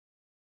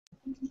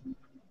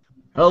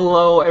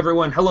Hello,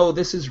 everyone. Hello,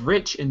 this is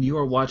Rich, and you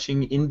are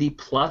watching Indie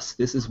Plus.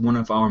 This is one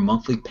of our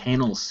monthly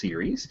panel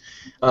series.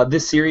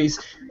 This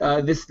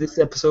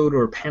episode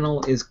or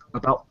panel is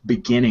about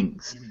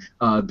beginnings.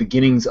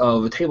 Beginnings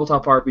of a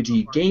tabletop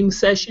RPG game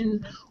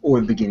session, or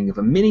the beginning of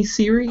a mini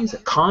series, a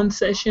con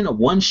session, a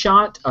one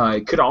shot.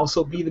 It could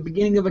also be the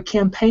beginning of a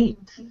campaign.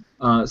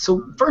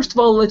 So first of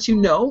all, I'll let you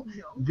know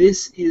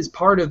this is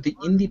part of the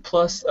Indie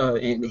Plus,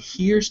 and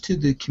adheres to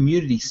the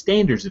community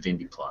standards of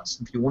Indie Plus.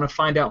 If you want to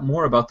find out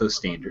more about those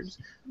standards,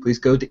 please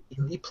go to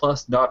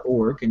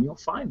indieplus.org and you'll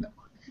find them.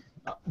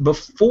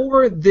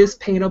 Before this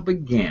panel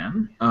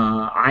began,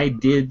 I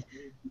did,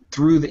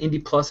 through the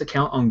Indie Plus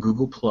account on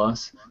Google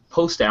Plus,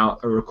 post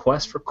out a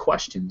request for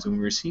questions, and we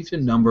received a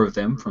number of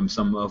them from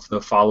some of the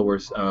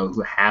followers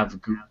who have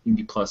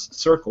Indie Plus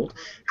circled.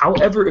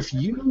 However, if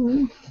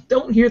you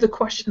don't hear the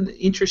question that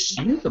interests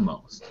you the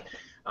most,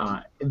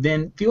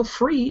 then feel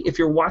free, if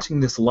you're watching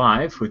this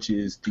live, which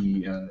is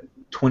the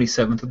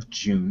 27th of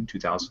June,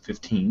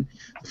 2015.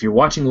 If you're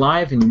watching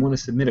live and you want to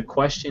submit a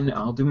question,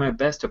 I'll do my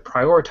best to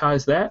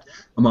prioritize that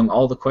among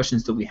all the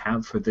questions that we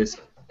have for this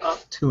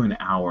up to an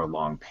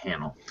hour-long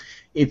panel.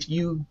 If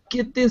you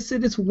get this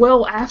and it's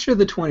well after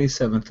the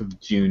 27th of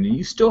June and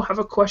you still have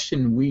a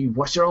question, we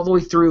watched it all the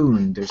way through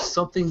and there's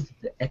something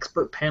the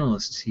expert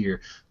panelists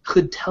here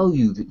could tell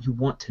you that you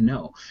want to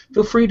know,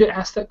 feel free to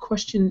ask that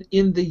question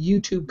in the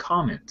YouTube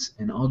comments,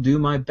 and I'll do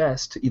my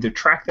best to either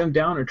track them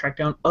down or track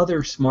down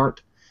other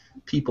smart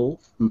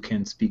people who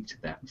can speak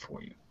to that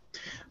for you.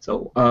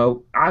 So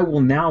I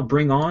will now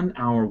bring on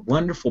our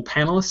wonderful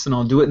panelists, and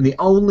I'll do it in the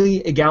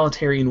only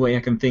egalitarian way I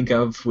can think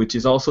of, which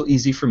is also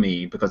easy for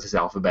me because it's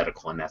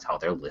alphabetical, and that's how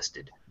they're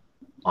listed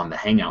on the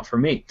Hangout for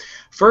me.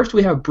 First,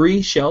 we have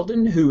Bree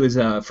Sheldon, who is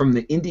from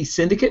the Indie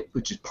Syndicate,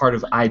 which is part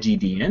of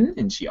IGDN,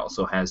 and she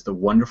also has the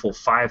wonderful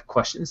 5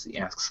 questions that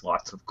asks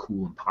lots of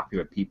cool and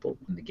popular people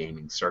in the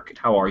gaming circuit.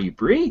 How are you,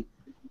 Bree?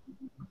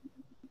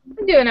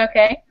 I'm doing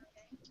okay.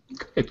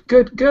 Good,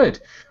 good,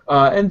 good.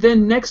 And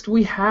then next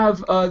we have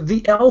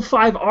the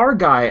L5R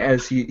guy,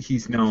 as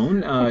he's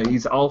known.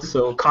 He's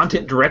also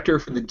content director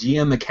for the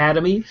GM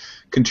Academy,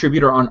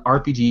 contributor on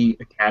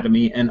RPG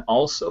Academy, and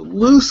also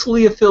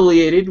loosely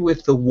affiliated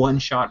with the One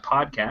Shot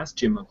podcast.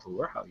 Jim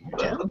McClure, how are you,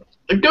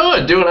 Jim?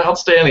 Good, doing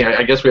outstanding.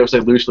 I guess we have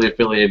to say loosely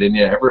affiliated, and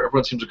yeah,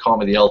 everyone seems to call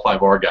me the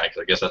L5R guy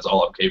because I guess that's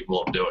all I'm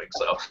capable of doing.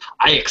 So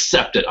I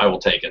accept it. I will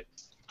take it.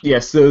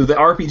 Yes, so the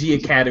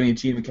RPG Academy and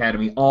GM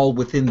Academy, all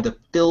within the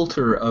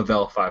filter of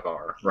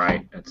L5R,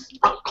 right? That's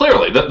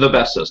clearly the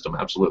best system,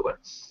 absolutely.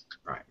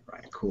 Right,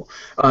 cool.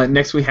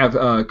 Next we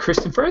have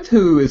Kristen Firth,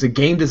 who is a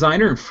game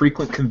designer and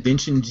frequent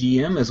convention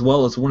GM, as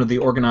well as one of the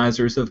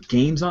organizers of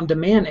Games on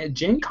Demand at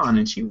Gen Con,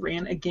 and she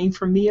ran a game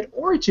for me at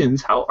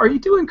Origins. How are you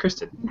doing,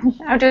 Kristen?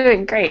 I'm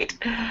doing great.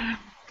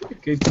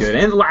 Good.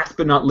 And last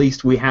but not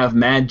least, we have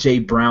Mad J.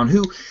 Brown,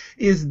 who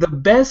is the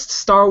best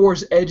Star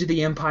Wars Edge of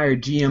the Empire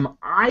GM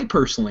I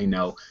personally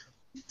know,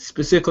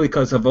 specifically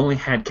because I've only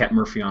had Kat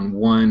Murphy on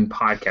one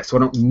podcast, so I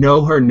don't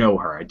know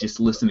her. I just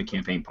listen to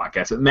campaign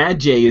podcasts. But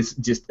Mad J is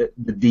just the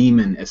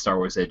demon at Star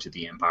Wars Edge of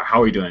the Empire.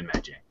 How are you doing,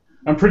 Mad J?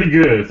 I'm pretty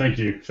good, thank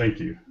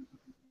you.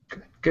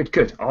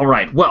 Good. All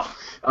right. Well,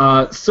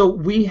 so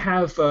we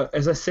have,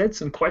 as I said,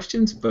 some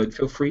questions, but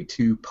feel free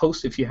to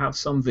post if you have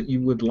some that you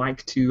would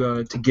like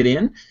to get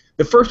in.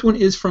 The first one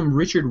is from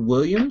Richard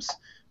Williams.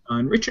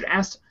 And Richard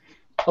asked,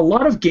 a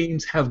lot of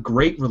games have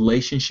great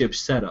relationship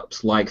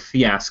setups like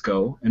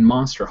Fiasco and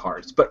Monster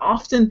Hearts, but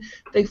often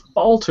they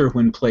falter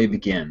when play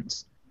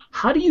begins.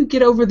 How do you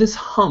get over this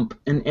hump,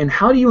 and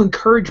how do you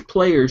encourage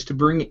players to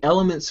bring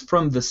elements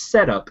from the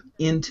setup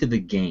into the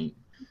game?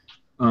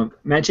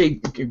 Matt J.,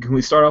 can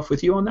we start off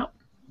with you on that?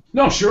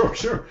 No,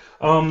 sure.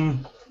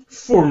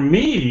 For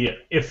me,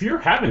 if you're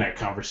having that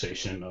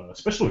conversation,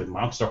 especially with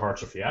Monster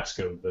Hearts or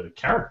Fiasco, the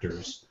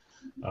characters,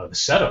 the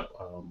setup,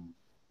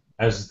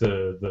 as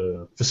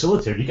the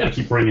facilitator, you got to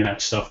keep bringing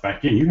that stuff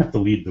back in. You have to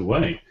lead the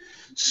way.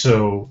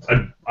 So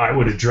I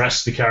would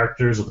address the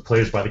characters or the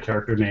players by the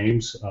character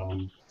names.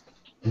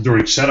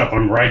 During setup,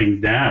 I'm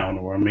writing down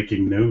or I'm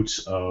making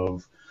notes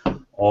of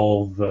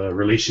all the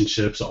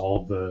relationships,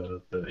 all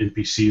the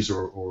NPCs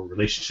or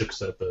relationships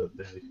that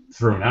they've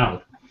thrown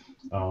out.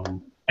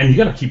 And you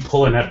got to keep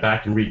pulling that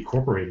back and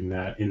reincorporating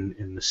that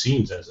in the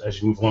scenes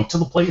as you move along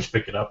until the players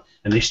pick it up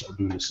and they start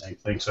doing the same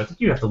thing. So I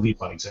think you have to lead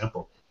by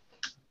example.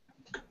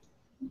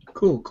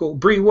 Cool.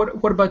 Bree,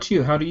 what about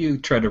you? How do you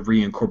try to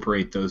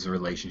reincorporate those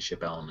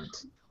relationship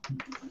elements?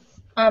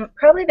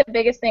 Probably the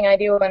biggest thing I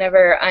do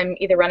whenever I'm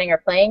either running or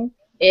playing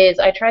is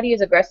I try to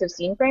use aggressive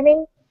scene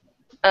framing.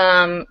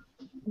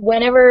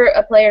 Whenever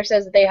a player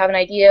says that they have an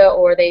idea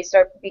or they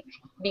start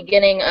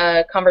beginning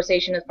a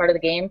conversation as part of the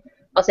game,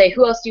 I'll say,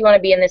 who else do you want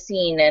to be in this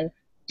scene, and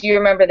do you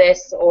remember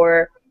this,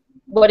 or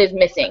what is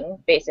missing,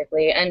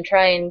 basically, and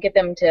try and get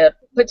them to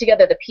put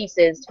together the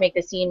pieces to make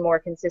the scene more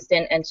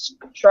consistent and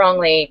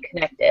strongly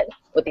connected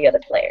with the other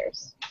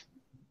players.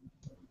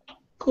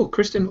 Cool.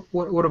 Kristen,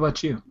 what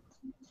about you?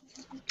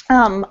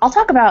 I'll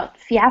talk about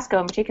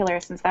Fiasco in particular,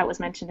 since that was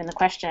mentioned in the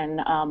question,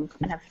 and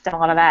I've done a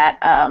lot of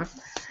that.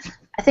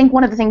 I think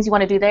one of the things you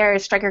want to do there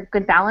is strike a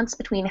good balance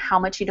between how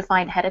much you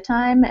define ahead of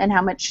time and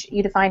how much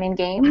you define in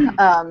game.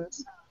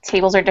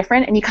 Tables are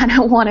different, and you kind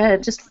of want to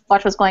just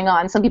watch what's going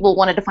on. Some people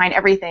want to define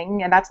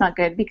everything, and that's not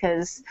good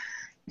because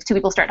if two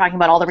people start talking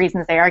about all the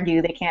reasons they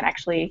argue, they can't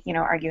actually,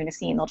 argue in a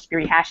scene. They'll just be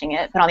rehashing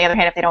it. But on the other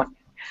hand, if they don't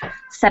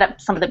set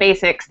up some of the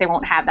basics, they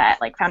won't have that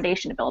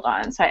foundation to build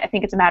on. So I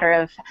think it's a matter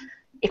of,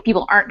 if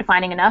people aren't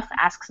defining enough,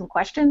 ask some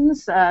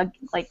questions,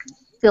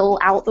 fill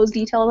out those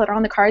details that are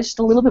on the cards just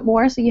a little bit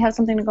more so you have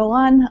something to go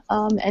on.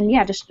 And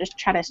yeah, just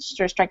try to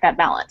sort of strike that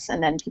balance,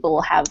 and then people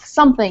will have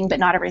something but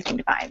not everything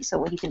defined,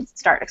 so you can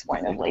start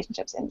exploring those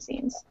relationships in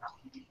scenes.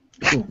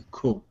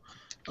 Cool.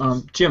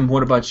 Jim,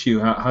 what about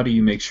you? How do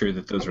you make sure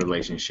that those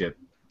relationship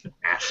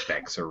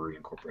aspects are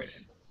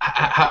reincorporated?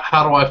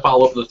 How do I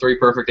follow up the 3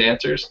 perfect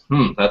answers?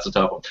 That's a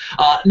tough one.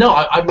 No,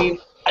 I mean,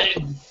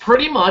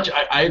 pretty much,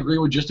 I agree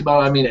with just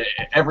about,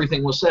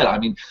 everything was said. I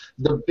mean,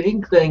 the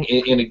big thing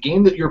in a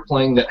game that you're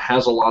playing that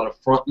has a lot of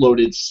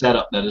front-loaded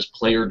setup that is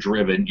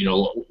player-driven,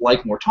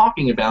 like we're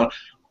talking about,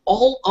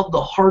 all of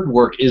the hard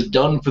work is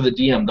done for the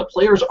DM. The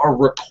players are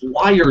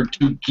required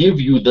to give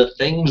you the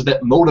things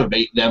that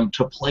motivate them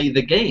to play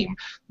the game.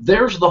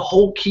 There's the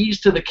whole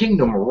keys to the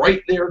kingdom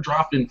right there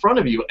dropped in front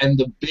of you, and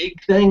the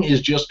big thing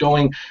is just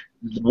going,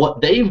 what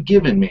they've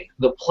given me,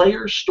 the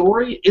player's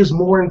story is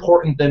more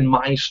important than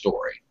my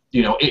story.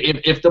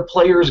 If the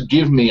players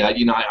give me,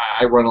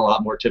 I run a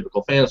lot more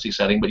typical fantasy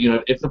setting, but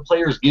if the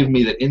players give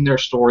me that in their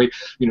story,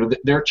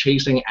 they're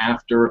chasing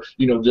after,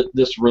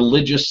 this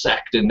religious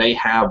sect, and they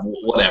have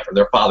whatever,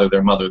 their father,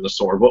 their mother, the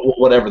sword,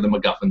 whatever the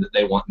MacGuffin that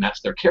they want, and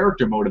that's their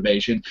character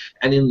motivation.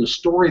 And in the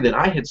story that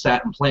I had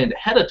sat and planned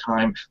ahead of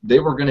time, they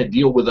were going to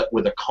deal with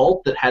a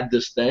cult that had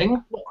this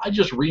thing. Well, I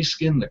just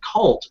reskinned the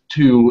cult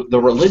to the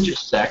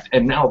religious sect,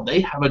 and now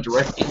they have a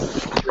direct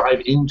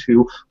drive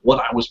into what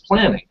I was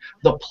planning.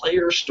 The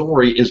player's story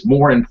is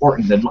more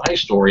important than my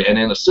story, and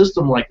in a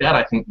system like that,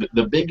 I think that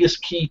the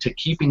biggest key to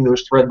keeping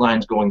those thread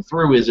lines going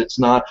through is it's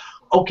not,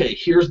 okay,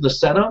 here's the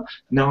setup,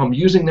 now I'm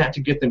using that to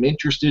get them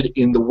interested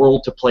in the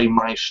world to play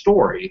my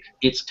story.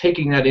 It's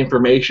taking that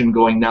information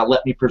going, now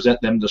let me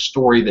present them the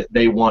story that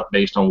they want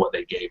based on what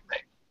they gave me.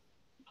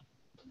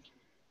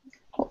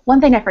 One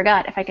thing I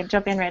forgot, if I could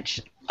jump in,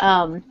 Rich,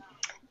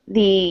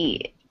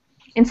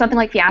 in something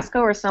like Fiasco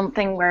or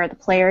something where the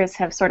players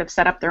have sort of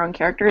set up their own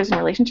characters and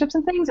relationships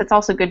and things, it's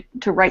also good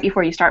to, right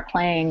before you start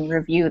playing,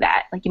 review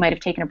that. Like, you might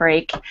have taken a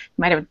break, you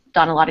might have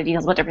done a lot of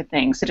details about different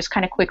things, so just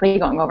kind of quickly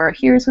going over,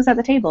 here's who's at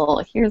the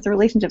table, here's the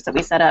relationships that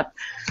we set up,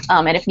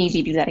 and if need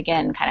be, do that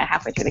again kind of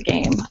halfway through the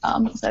game.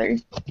 So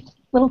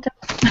little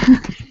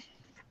tips.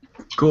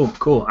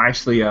 Cool.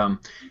 Actually,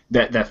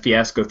 that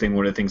Fiasco thing,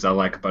 one of the things I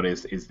like about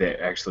it is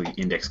that actually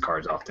index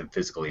cards often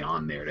physically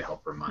on there to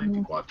help remind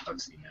people. I've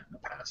seen that in the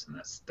past, and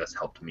that's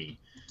helped me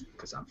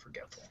because I'm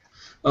forgetful.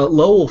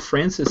 Lowell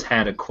Francis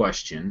had a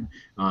question.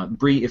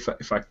 Bree,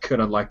 if I could,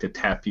 I'd like to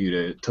tap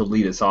you to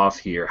lead us off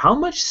here. How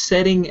much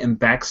setting and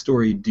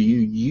backstory do you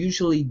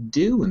usually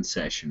do in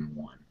session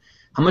 1?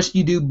 How much do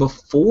you do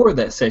before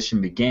that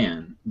session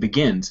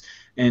begins?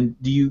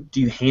 And do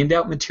you hand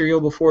out material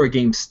before a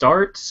game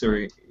starts,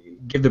 or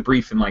give the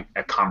brief in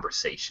a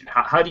conversation?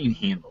 How do you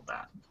handle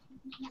that?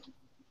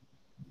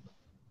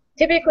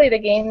 Typically, the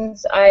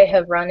games I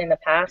have run in the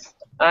past,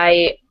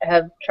 I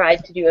have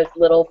tried to do as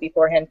little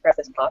beforehand prep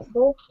as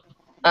possible.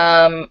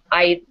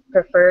 I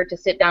prefer to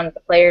sit down with the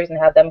players and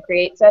have them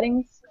create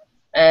settings,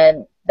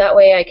 and that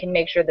way I can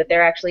make sure that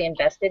they're actually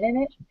invested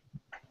in it.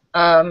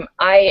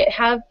 I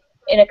have,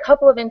 in a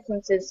couple of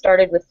instances,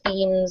 started with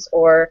themes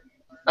or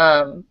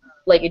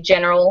a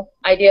general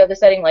idea of the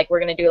setting, like we're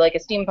going to do a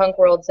steampunk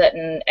world set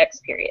in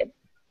X period,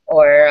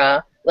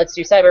 or let's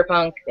do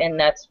cyberpunk, and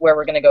that's where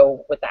we're going to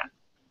go with that.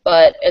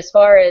 But as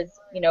far as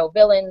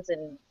villains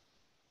and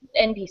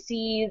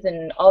NPCs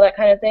and all that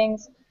kind of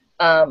things,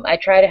 I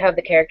try to have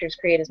the characters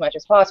create as much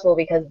as possible,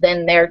 because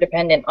then they're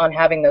dependent on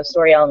having those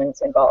story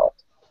elements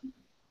involved.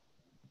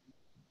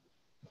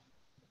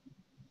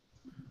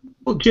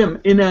 Well,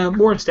 Jim, in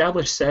more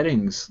established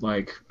settings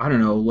like, I don't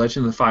know,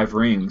 Legend of the Five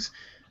Rings,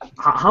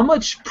 how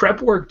much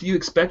prep work do you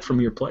expect from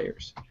your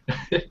players?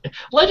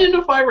 Legend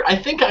of Fire, I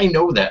think I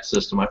know that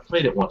system. I've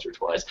played it once or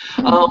twice.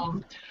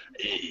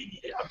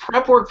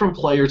 Prep work from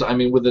players,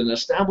 with an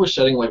established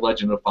setting like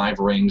Legend of Five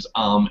Rings,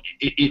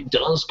 it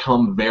does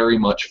come very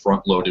much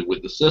front-loaded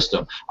with the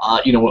system.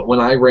 When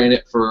I ran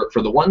it for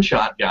the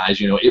one-shot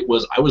guys,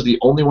 I was the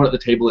only one at the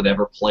table that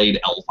ever played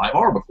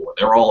L5R before.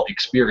 They're all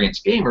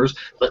experienced gamers,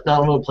 but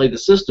none of them played the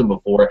system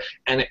before,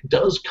 and it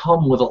does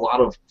come with a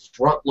lot of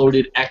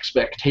front-loaded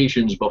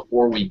expectations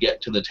before we get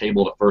to the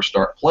table to first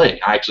start playing.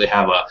 I actually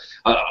have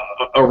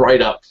a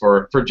write-up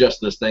for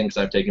just this thing, because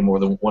I've taken more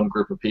than one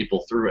group of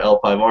people through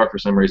L5R. for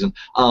some reason.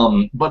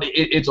 But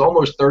it's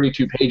almost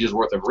 32 pages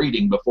worth of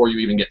reading before you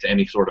even get to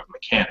any sort of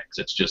mechanics.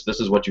 It's just, this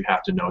is what you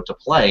have to know to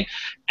play.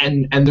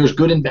 And there's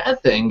good and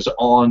bad things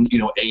on, you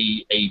know,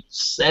 a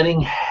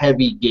setting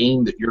heavy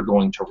game that you're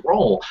going to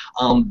roll,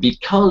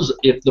 because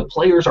if the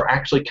players are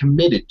actually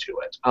committed to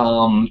it,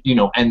 you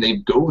know, and they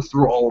go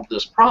through all of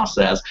this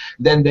process,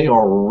 then they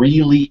are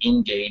really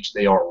engaged,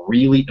 they are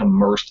really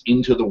immersed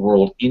into the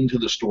world, into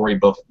the story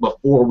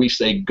before we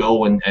say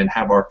go and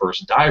have our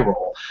first die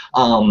roll.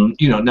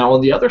 You know, now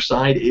on the other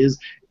side is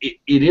it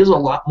is a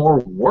lot more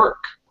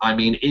work. I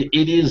mean,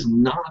 it is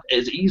not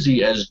as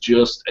easy as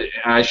just,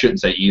 I shouldn't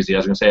say easy, I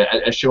was going to say,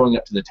 as showing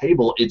up to the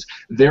table.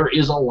 There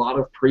is a lot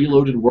of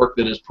preloaded work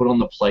that is put on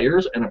the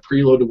players and a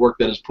preloaded work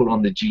that is put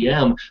on the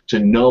GM to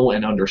know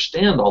and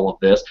understand all of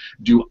this.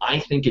 Do I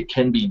think it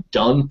can be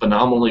done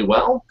phenomenally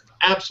well?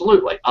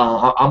 Absolutely.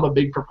 I'm a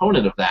big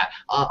proponent of that.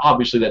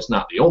 Obviously, that's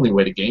not the only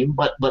way to game,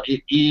 but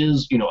it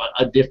is, you know,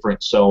 a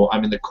difference. So, I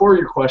mean, the core of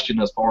your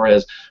question, as far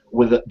as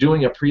with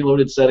doing a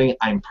preloaded setting,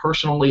 I'm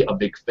personally a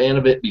big fan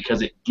of it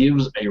because it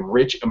gives a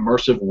rich,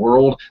 immersive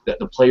world that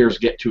the players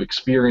get to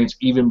experience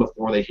even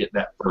before they hit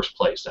that first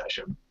play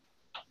session.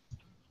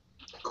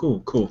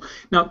 Cool, cool.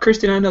 Now,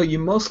 Kirsten, I know you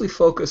mostly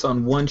focus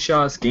on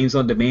one-shots, games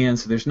on demand,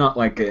 so there's not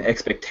like an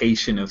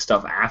expectation of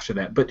stuff after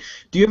that. But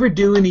do you ever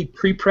do any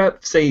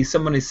pre-prep? Say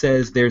somebody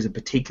says there's a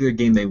particular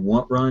game they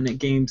want run at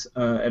games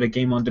at a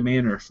game on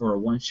demand or for a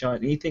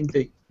one-shot. Anything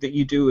that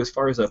you do as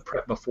far as a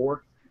prep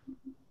before?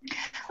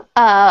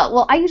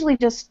 Well, I usually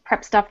just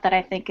prep stuff that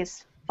I think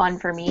is fun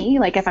for me.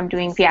 Like if I'm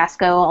doing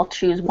Fiasco, I'll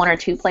choose 1 or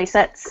 2 play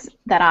sets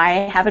that I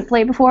haven't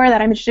played before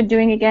that I'm interested in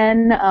doing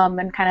again,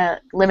 and kind of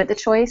limit the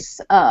choice.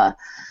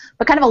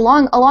 But kind of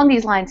along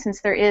these lines,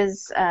 since there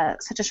is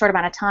such a short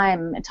amount of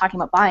time and talking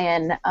about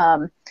buy-in,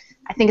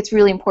 I think it's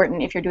really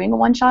important if you're doing a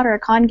one-shot or a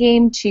con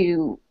game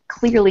to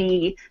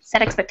clearly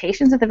set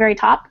expectations at the very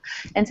top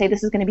and say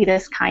this is going to be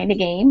this kind of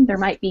game. There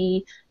might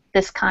be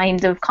this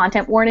kind of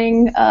content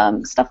warning,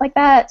 stuff like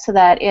that, so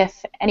that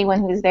if anyone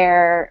who's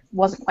there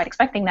wasn't quite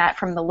expecting that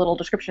from the little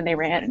description they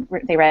read,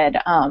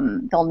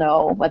 they'll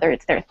know whether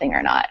it's their thing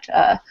or not.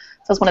 So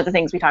it's one of the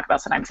things we talk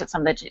about sometimes at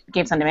some of the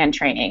Games on Demand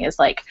training is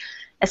like,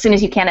 as soon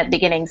as you can at the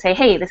beginning, say,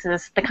 hey, this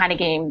is the kind of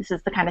game, this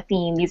is the kind of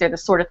theme, these are the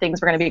sort of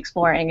things we're going to be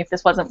exploring. If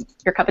this wasn't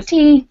your cup of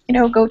tea, you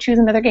know, go choose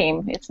another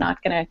game. It's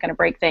not going to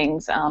break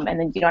things, and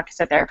then you don't have to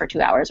sit there for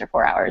 2 hours or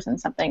 4 hours in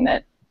something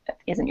that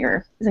isn't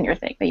your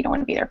thing, that you don't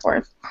want to be there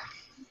for.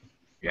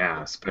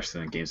 Yeah,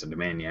 especially in Games on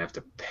Demand, you have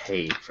to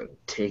pay for the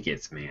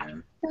tickets,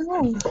 man.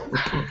 Oh.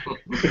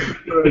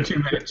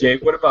 Jay,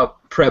 what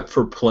about prep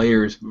for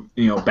players,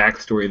 you know,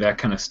 backstory, that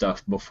kind of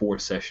stuff before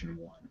session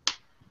 1?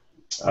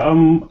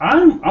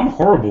 I'm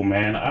horrible,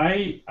 man.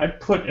 I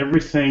put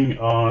everything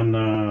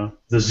on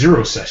the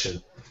 0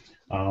 session.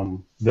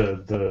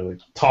 The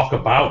talk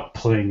about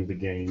playing the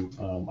game.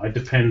 I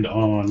depend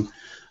on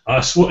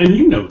us. Well, and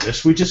you know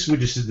this. We just did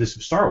this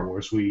with Star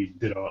Wars. We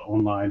did an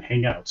online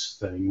Hangouts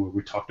thing where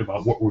we talked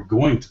about what we're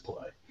going to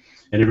play,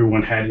 and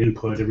everyone had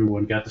input.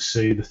 Everyone got to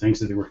say the things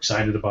that they were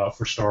excited about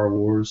for Star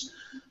Wars,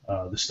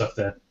 the stuff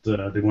that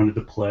they wanted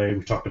to play.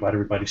 We talked about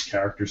everybody's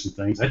characters and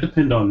things. I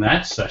depend on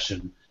that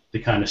session to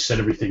kind of set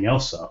everything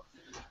else up.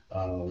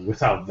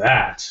 Without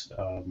that,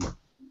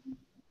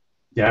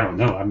 yeah, I don't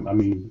know. I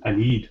mean, I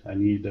need.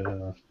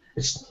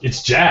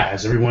 It's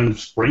jazz.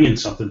 Everyone's bringing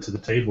something to the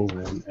table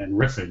and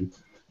riffing,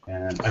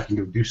 and I can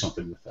go do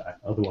something with that.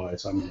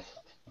 Otherwise, I'm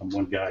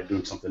one guy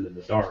doing something in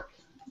the dark,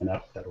 and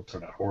that'll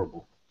turn out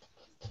horrible.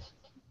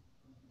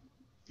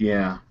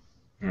 Yeah,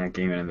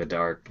 gaming in the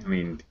dark. I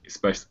mean,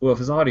 especially if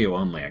it's audio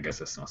only, I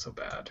guess it's not so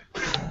bad.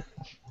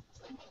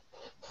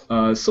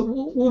 So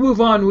we'll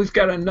move on. We've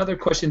got another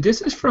question.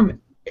 This is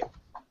from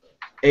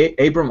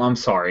Abram. I'm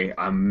sorry,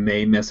 I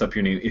may mess up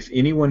your name. If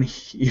anyone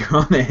here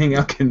on the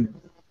Hangout can,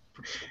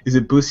 is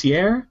it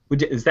Bussiere?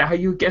 Is that how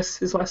you guess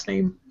his last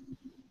name?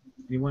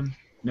 Anyone?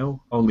 No?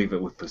 I'll leave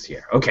it with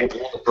Bussiere. Okay.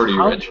 Pretty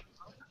rich.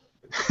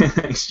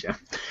 Thanks, Jeff.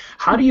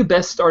 How do you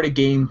best start a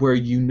game where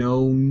you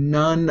know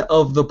none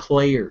of the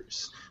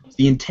players? Does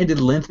the intended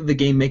length of the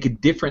game make a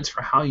difference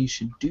for how you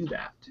should do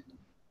that?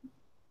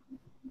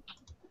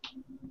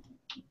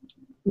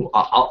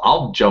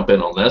 I'll jump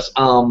in on this.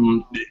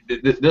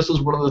 This is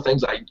one of the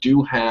things I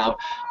do have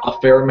a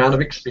fair amount of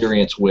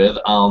experience with,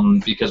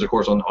 because, of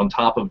course, on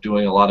top of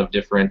doing a lot of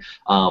different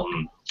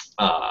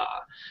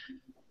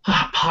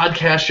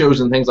podcast shows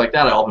and things like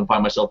that, I often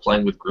find myself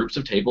playing with groups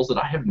of tables that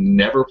I have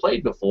never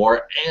played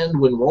before. And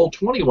when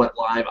Roll20 went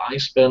live, I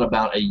spent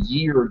about a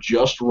year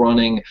just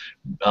running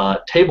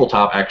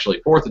tabletop,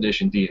 actually 4th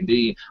edition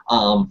D&D,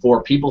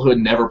 for people who had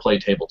never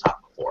played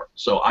tabletop before.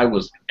 So I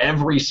was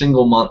every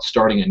single month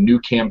starting a new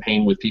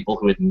campaign with people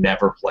who had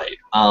never played.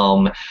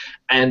 And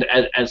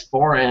as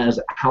far as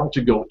how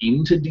to go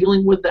into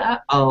dealing with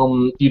that,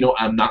 you know,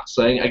 I'm not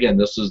saying, again,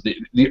 this is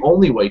the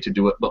only way to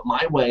do it, but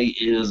my way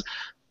is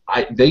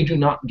they do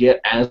not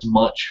get as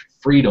much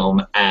freedom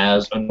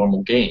as a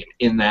normal game,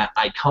 in that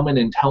I come in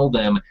and tell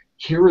them,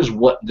 here is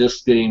what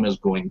this game is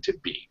going to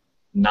be.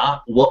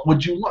 not what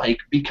would you like,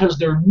 because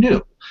they're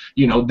new.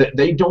 You know,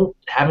 they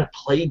haven't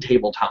played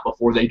tabletop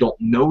before. They don't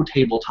know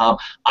tabletop.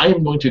 I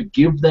am going to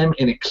give them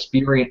an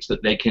experience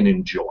that they can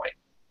enjoy.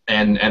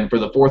 And for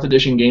the 4th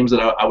edition games that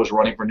I was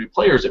running for new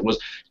players, it was,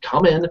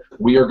 come in,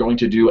 we are going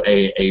to do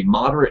a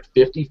moderate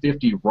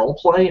 50-50 role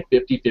play,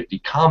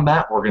 50-50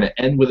 combat. We're going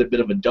to end with a bit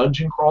of a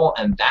dungeon crawl,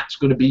 and that's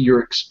going to be your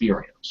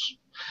experience.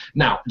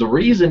 Now, the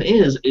reason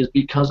is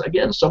because,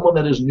 again, someone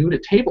that is new to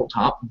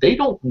tabletop, they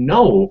don't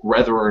know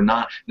whether or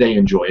not they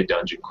enjoy a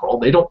dungeon crawl.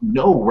 They don't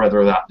know whether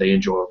or not they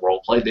enjoy a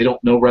role play. They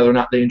don't know whether or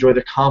not they enjoy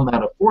the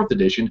combat of 4th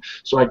edition.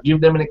 So I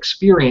give them an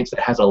experience that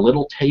has a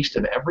little taste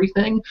of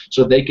everything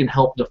so they can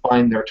help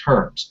define their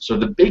terms. So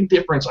the big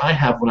difference I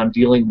have when I'm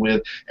dealing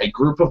with a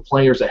group of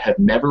players that have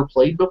never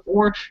played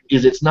before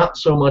is it's not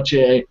so much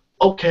a,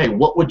 okay,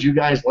 what would you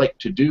guys like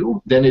to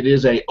do? Then it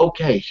is a,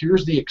 okay,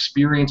 here's the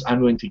experience I'm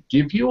going to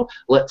give you.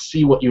 Let's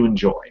see what you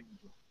enjoy.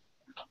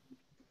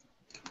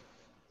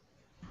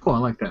 Cool, I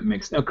like that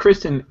mix. Now,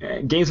 Kristen,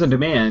 Games on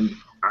Demand,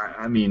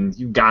 I mean,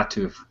 you've got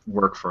to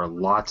work for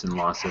lots and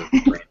lots of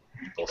brand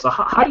people. So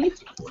how do you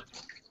do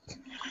it?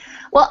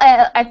 Well,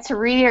 to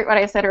reiterate what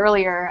I said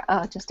earlier,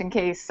 just in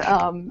case,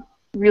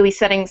 really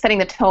setting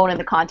the tone and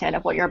the content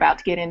of what you're about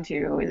to get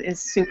into is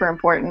super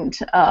important,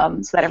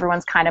 so that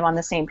everyone's kind of on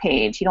the same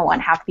page. You don't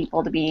want half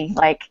people to be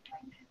like,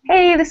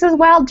 hey, this is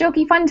wild,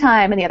 jokey, fun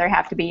time, and the other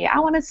half to be, I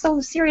want a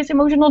so serious,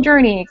 emotional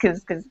journey,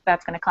 because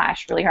that's going to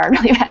clash really hard,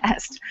 really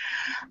fast.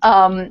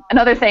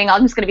 Another thing,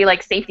 I'm just going to be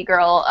like safety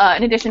girl.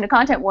 In addition to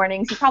content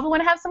warnings, you probably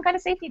want to have some kind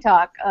of safety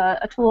talk.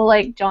 A tool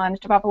like John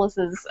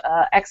Stavropoulos'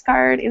 X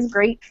card is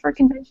great for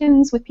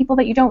conventions with people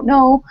that you don't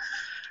know.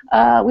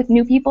 With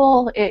new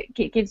people, it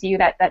gives you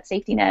that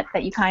safety net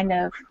that you kind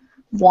of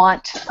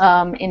want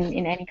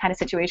in any kind of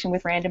situation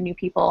with random new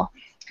people.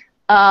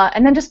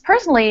 And then just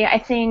personally, I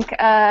think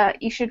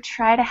you should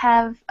try to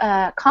have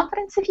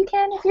confidence if you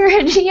can, if you're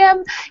a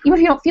GM. Even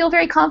if you don't feel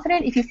very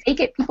confident, if you fake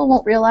it, people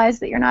won't realize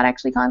that you're not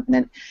actually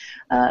confident,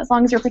 as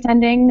long as you're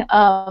pretending.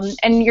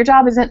 And your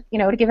job isn't,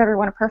 to give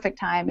everyone a perfect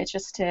time. It's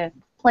just to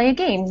play a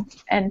game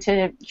and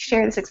to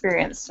share this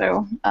experience.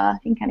 So you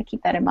can kind of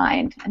keep that in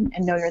mind and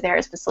know you're there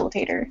as a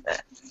facilitator.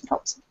 That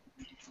helps.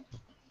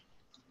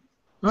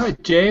 All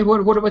right, Jay,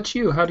 what about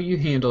you? How do you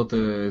handle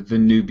the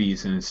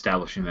newbies and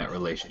establishing that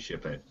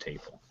relationship at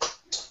table?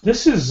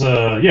 This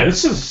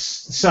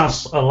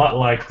sounds a lot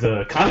like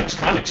the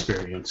con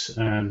experience.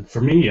 And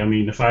for me, I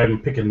mean, if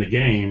I'm picking the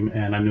game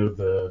and I know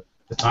the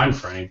time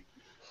frame,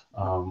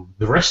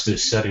 the rest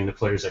is setting the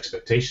player's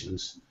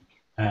expectations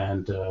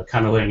and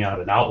kind of laying out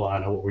an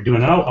outline of what we're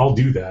doing. And I'll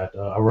do that.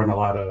 I run a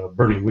lot of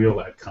Burning Wheel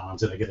at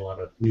cons, and I get a lot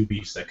of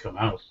newbies that come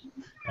out.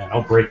 And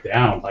I'll break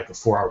down like a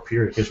 4-hour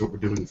period. Here's what we're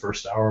doing the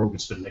first hour. We're going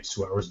to spend the next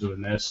 2 hours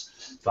doing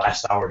this. The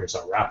last hour, here's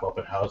our wrap-up,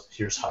 and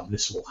here's how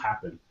this will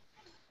happen.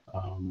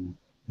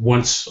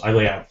 Once I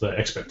lay out the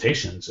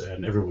expectations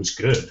and everyone's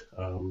good,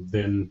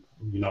 then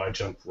I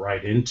jump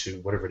right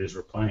into whatever it is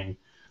we're playing.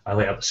 I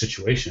lay out the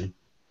situation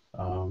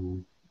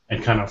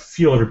and kind of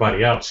feel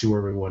everybody out, see where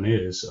everyone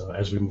is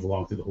as we move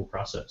along through the whole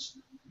process.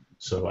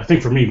 So I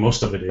think for me,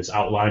 most of it is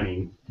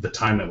outlining the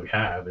time that we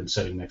have and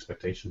setting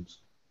expectations.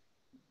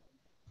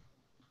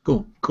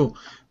 Cool.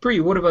 Bree,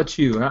 what about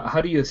you?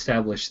 How do you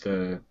establish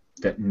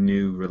that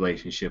new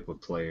relationship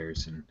with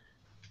players and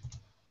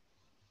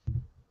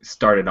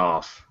start it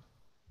off?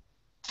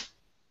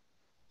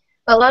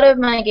 A lot of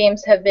my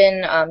games have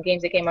been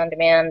games that came on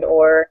demand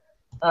or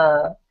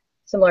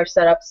similar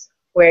setups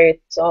where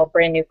it's all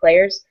brand new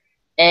players.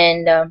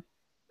 And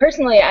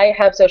personally, I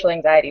have social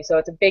anxiety, so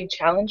it's a big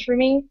challenge for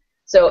me.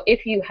 So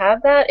if you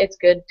have that, it's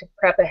good to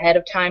prep ahead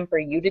of time for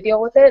you to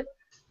deal with it,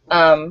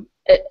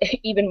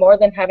 even more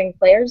than having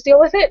players deal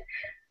with it.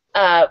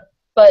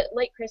 But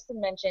like Kristen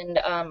mentioned,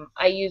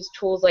 I use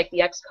tools like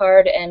the X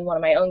card and one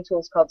of my own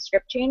tools called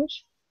Script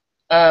Change.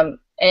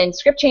 And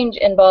Script Change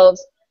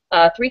involves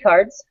 3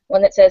 cards,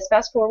 one that says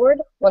fast forward,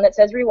 one that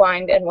says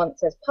rewind, and one that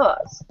says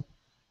pause.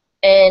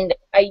 And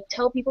I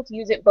tell people to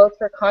use it both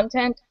for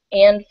content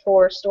and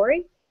for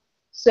story.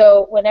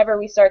 So whenever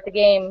we start the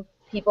game,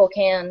 people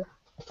can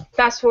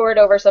fast forward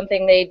over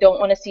something they don't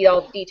want to see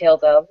all the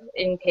details of,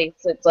 in case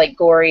it's like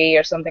gory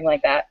or something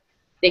like that.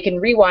 They can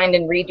rewind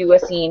and redo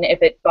a scene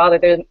if it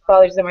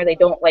bothers them or they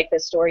don't like the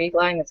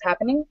storyline that's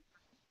happening,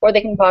 or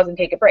they can pause and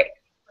take a break.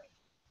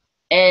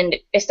 And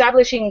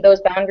establishing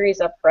those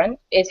boundaries up front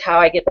is how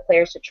I get the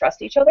players to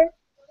trust each other.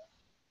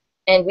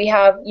 And we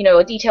have,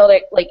 a detailed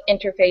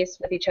interface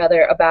with each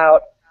other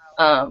about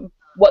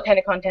what kind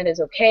of content is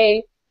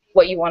okay,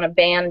 what you want to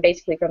ban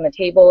basically from the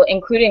table,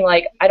 including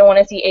I don't want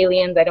to see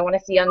aliens, I don't want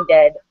to see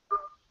undead,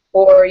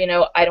 or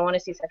I don't want to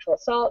see sexual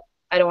assault,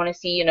 I don't want to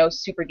see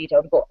super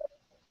detailed gore.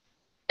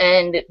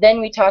 And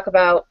then we talk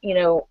about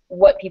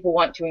what people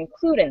want to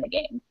include in the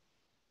game,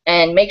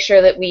 and make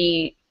sure that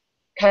we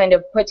kind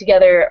of put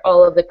together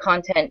all of the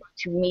content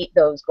to meet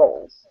those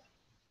goals.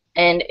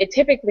 And it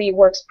typically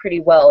works pretty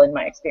well in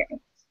my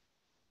experience.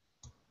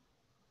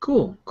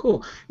 Cool.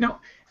 Now,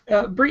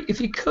 Bree, if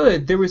you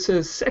could, there was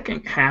a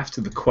second half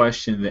to the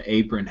question that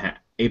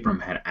Abram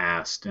had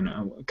asked, and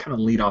I'll kind of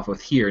lead off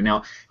with here.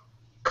 Now,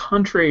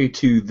 contrary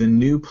to the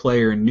new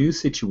player, new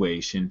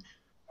situation,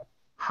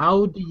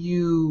 how do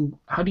you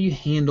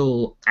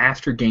handle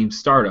after game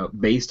startup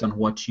based on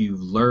what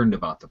you've learned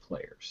about the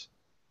players?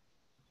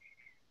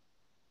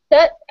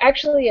 That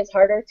actually is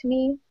harder to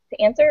me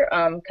to answer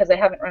because I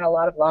haven't run a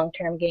lot of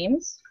long-term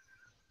games.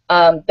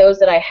 Those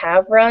that I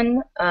have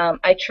run,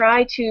 I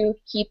try to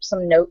keep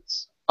some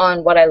notes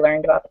on what I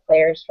learned about the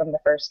players from the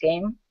first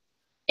game,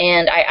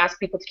 and I ask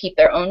people to keep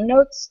their own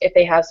notes if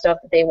they have stuff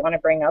that they want to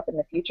bring up in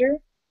the future.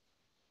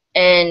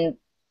 And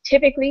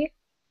typically,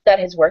 that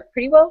has worked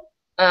pretty well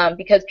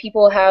because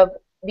people have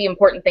the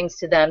important things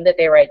to them that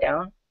they write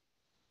down,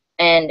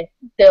 and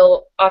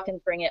they'll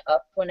often bring it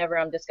up whenever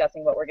I'm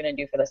discussing what we're going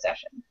to do for the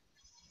session.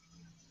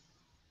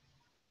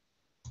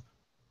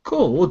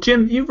 Cool. Well,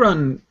 Jim, you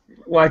run,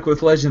 like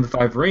with Legend of the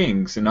Five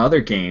Rings and other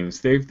games,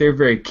 they're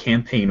very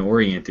campaign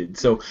oriented.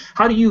 So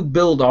how do you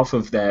build off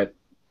of that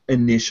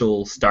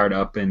initial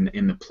startup and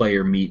the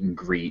player meet and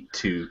greet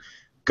to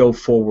go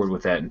forward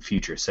with that in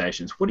future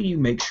sessions? What do you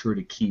make sure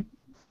to keep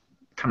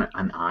kind of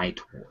an eye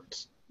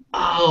towards?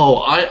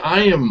 Oh, I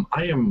am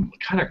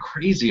kind of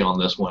crazy on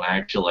this one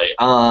actually,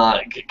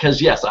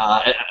 because yes,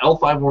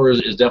 L5 War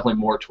is definitely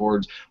more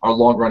towards our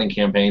long-running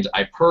campaigns.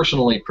 I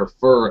personally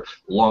prefer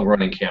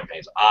long-running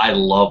campaigns. I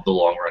love the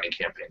long-running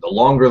campaign. The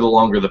longer,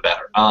 the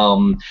better.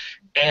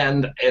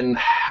 And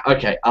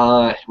okay,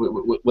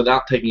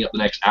 without taking up the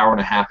next hour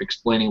and a half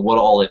explaining what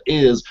all it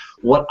is,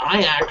 what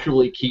I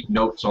actually keep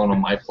notes on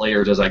my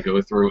players as I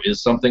go through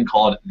is something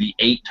called the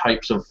 8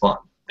 types of fun.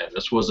 And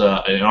this was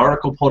an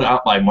article put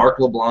out by Mark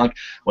LeBlanc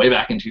way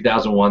back in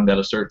 2001 that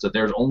asserts that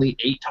there's only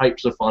 8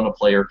 types of fun a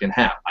player can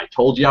have. I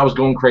told you I was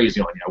going crazy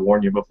on you. I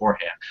warned you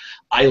beforehand.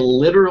 I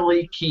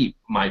literally keep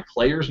my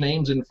players'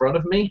 names in front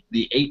of me,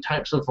 the 8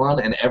 types of fun,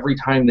 and every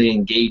time they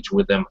engage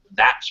with them,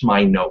 that's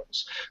my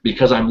notes,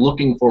 because I'm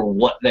looking for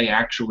what they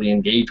actually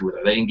engage with.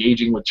 Are they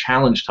engaging with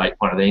challenge type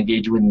fun? Are they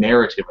engaging with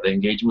narrative? Are they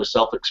engaging with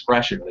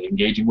self-expression? Are they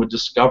engaging with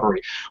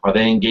discovery? Are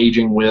they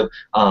engaging with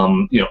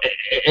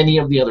any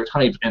of the other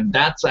types? And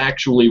that's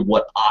actually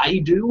what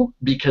I do,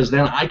 because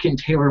then I can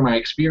tailor my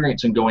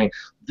experience and going,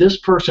 this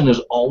person is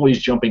always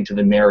jumping to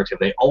the narrative.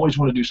 They always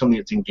want to do something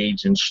that's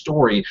engaged in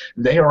story.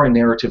 They are a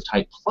narrative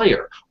type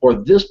player. Or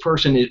this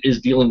person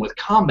is dealing with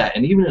combat,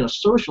 and even in a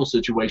social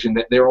situation,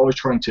 that they're always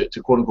trying to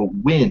quote unquote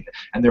win,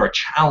 and they're a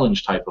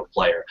challenge type of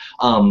player.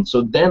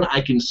 So then I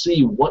can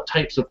see what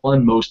types of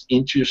fun most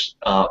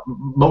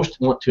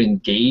want to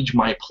engage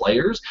my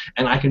players,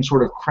 and I can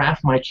sort of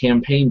craft my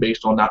campaign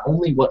based on not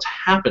only what's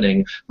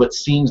happening, but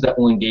scenes that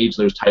will engage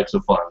those types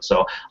of fun.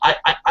 So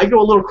I go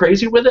a little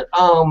crazy with it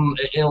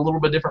in a little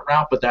bit different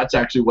route, but that's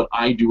actually what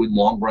I do in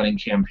long-running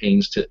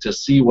campaigns to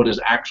see what is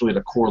actually at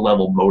a core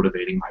level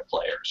motivating my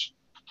players.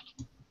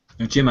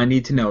 Now, Jim, I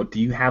need to know, do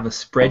you have a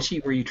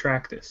spreadsheet where you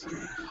track this?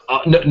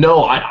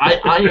 No,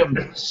 I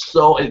am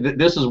so,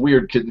 this is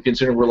weird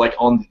considering we're like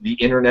on the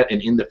internet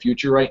and in the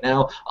future right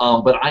now,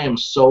 but I am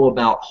so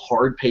about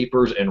hard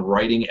papers and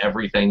writing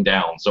everything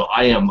down. So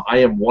I am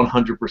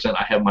 100%,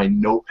 I have my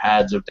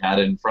notepads of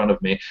data in front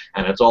of me,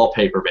 and it's all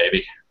paper,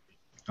 baby.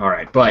 All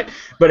right, but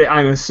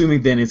I'm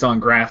assuming then it's on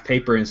graph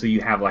paper, and so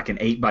you have like an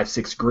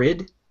 8x6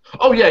 grid?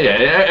 Oh, yeah,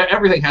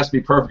 everything has to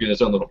be perfect in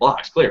its own little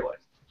box, clearly.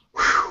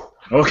 Whew.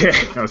 Okay,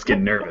 I was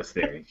getting nervous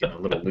there. You're getting a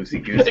little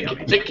loosey-goosey on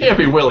me. It can't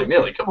be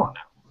willy-nilly, come on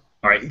now.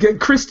 All right,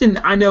 Kristen,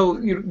 I know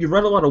you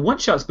run a lot of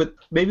one-shots, but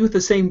maybe with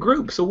the same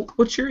group, so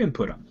what's your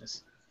input on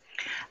this?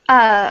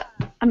 I'm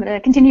going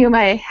to continue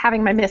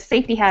having my Miss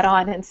Safety hat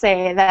on and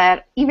say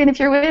that even if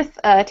you're with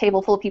a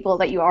table full of people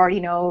that you already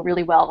know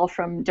really well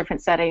from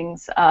different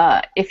settings,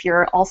 if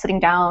you're all sitting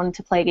down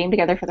to play a game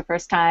together for the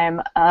first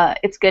time,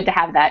 it's good to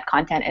have that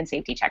content and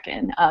safety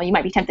check-in. You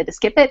might be tempted to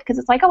skip it because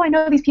it's like, oh, I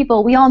know these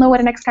people. We all know what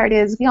an X card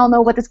is. We all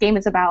know what this game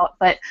is about.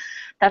 But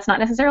that's not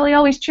necessarily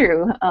always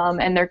true,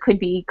 and there could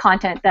be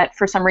content that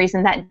for some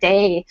reason that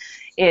day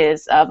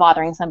is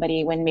bothering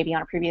somebody when maybe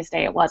on a previous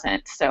day it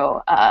wasn't.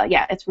 So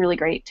yeah, it's really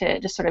great to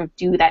just sort of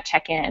do that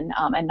check-in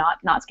and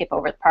not skip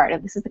over the part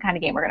of this is the kind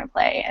of game we're going to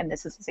play and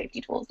this is the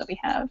safety tools that we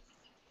have.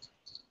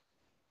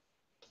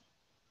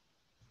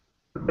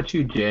 What about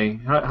you, Jay?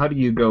 How do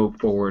you go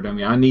forward? I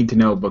mean, I need to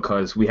know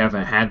because we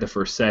haven't had the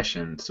first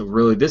session. So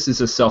really, this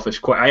is a selfish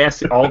question. I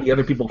asked all the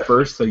other people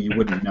first so you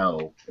wouldn't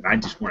know. But I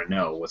just want to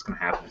know what's going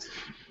to happen.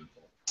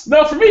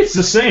 No, for me, it's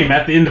the same.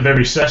 At the end of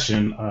every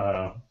session,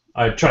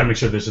 I try to make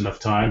sure there's enough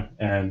time,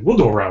 and we'll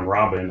do a round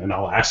robin, and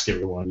I'll ask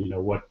everyone,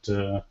 what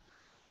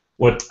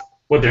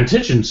their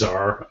intentions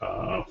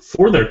are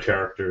for their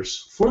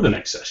characters for the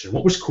next session.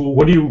 What was cool?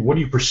 What are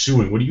you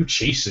pursuing? What are you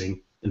chasing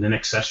in the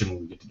next session when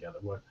we get together?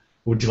 What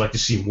would you like to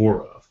see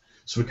more of?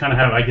 So we kind of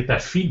I get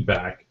that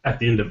feedback at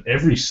the end of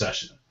every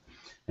session.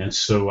 And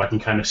so I can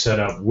kind of set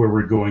up where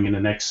we're going in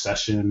the next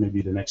session,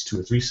 maybe the next 2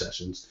 or 3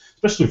 sessions,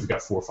 especially if we've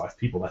got 4 or 5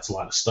 people. That's a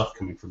lot of stuff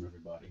coming from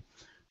everybody.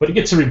 But it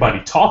gets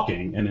everybody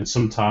talking, and then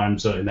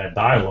sometimes in that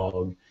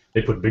dialogue,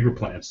 they put bigger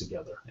plans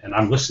together. And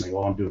I'm listening.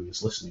 All I'm doing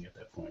is listening at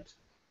that point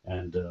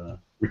and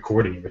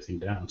recording everything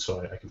down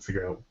so I can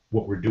figure out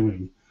what we're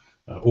doing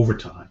over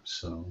time.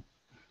 So.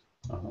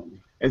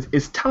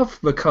 It's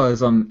tough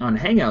because on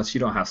Hangouts you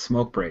don't have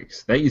smoke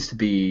breaks. That used to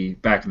be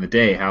back in the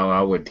day how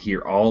I would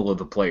hear all of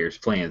the players'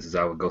 plans is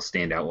I would go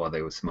stand out while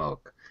they would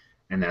smoke,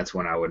 and that's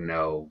when I would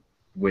know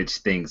which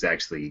things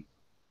actually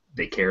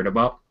they cared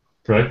about.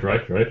 Right.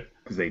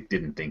 Because they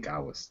didn't think I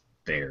was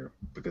there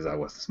because I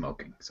wasn't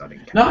smoking, so I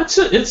didn't care. No,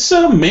 it's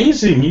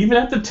amazing. Even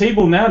at the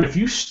table now, if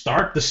you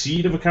start the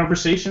seed of a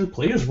conversation,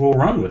 players will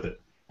run with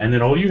it, and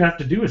then all you have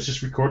to do is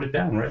just record it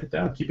down, write it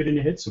down, keep it in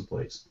your head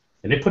someplace,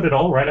 and they put it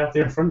all right out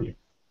there in front of you.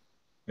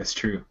 That's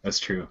true. That's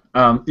true.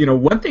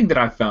 One thing that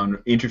I found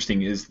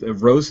interesting is the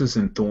Roses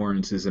and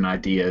Thorns is an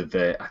idea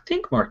that I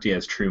think Mark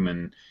Diaz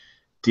Truman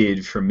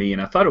did for me,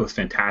 and I thought it was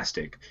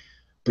fantastic.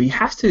 But you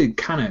have to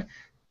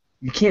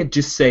you can't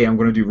just say I'm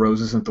going to do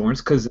Roses and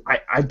Thorns because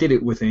I did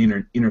it with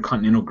an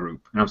intercontinental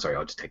group. And I'm sorry,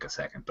 I'll just take a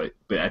second, but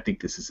I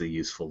think this is a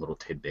useful little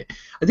tidbit.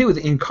 I did it with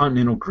an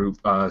intercontinental group,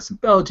 some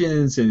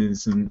Belgians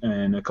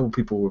and a couple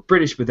people were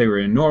British, but they were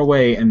in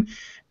Norway, and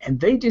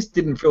they just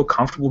didn't feel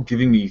comfortable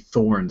giving me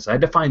thorns. I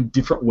had to find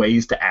different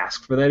ways to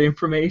ask for that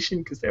information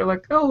because they're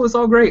like, oh, it was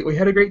all great. We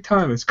had a great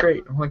time. It's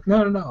great. I'm like,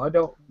 no, I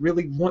don't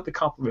really want the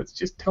compliments.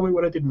 Just tell me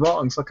what I did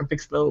wrong so I can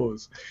fix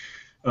those.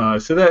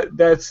 So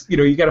that's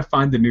you got to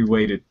find the new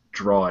way to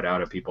draw it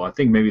out of people. I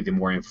think maybe the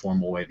more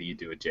informal way that you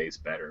do it, Jay, is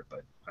better.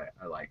 But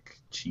I like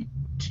cheat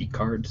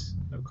cards,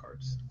 no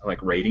cards. I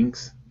like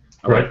ratings.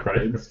 Right.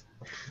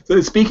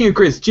 So speaking of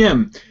Chris,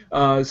 Jim,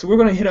 so we're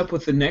going to hit up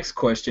with the next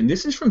question.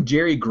 This is from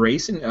Jerry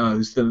Grayson,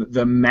 who's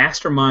the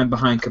mastermind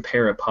behind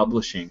Capera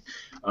Publishing.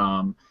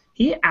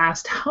 He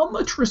asked, how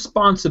much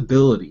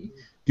responsibility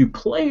do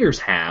players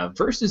have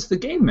versus the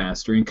game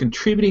master in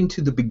contributing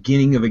to the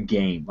beginning of a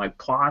game, like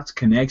plots,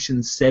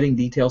 connections, setting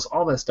details,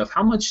 all that stuff?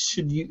 How much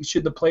should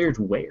the players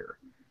wear?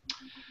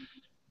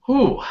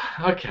 Ooh,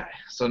 okay.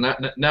 So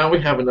now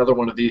we have another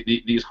one of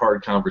these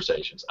hard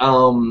conversations.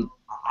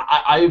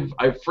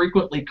 I've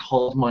frequently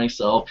called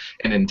myself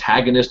an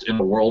antagonist in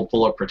a world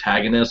full of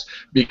protagonists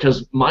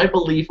because my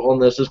belief on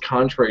this is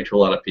contrary to a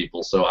lot of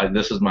people. So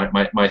this is my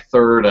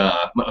third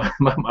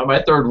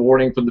my third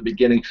warning from the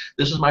beginning.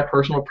 This is my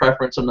personal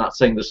preference. I'm not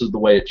saying this is the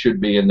way it should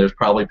be, and there's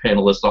probably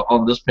panelists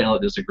on this panel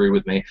that disagree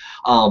with me.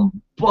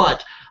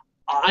 But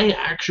I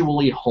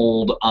actually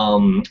hold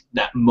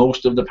that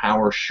most of the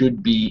power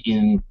should be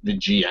in the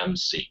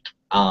GM's seat.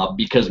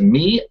 Because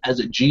me, as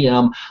a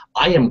GM,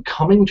 I am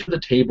coming to the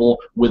table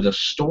with a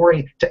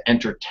story to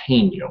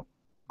entertain you.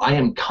 I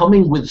am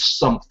coming with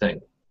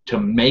something to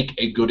make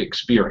a good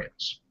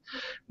experience.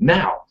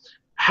 Now,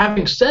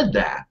 having said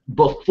that,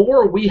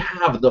 before we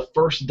have the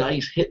first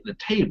dice hit the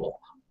table,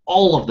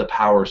 all of the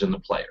power's in the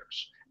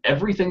players.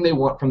 Everything they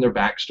want from their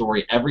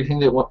backstory, everything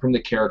they want from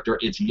the character,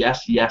 it's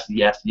yes, yes,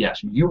 yes,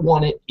 yes. You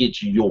want it,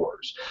 it's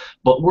yours.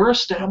 But we're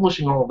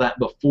establishing all of that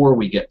before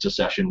we get to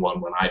session 1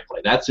 when I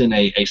play. That's in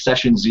a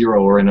session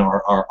 0 or in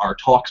our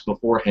talks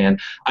beforehand.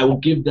 I will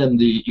give them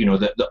the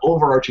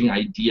overarching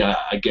idea.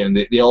 Again,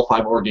 the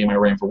L5R game I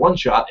ran for one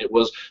shot, it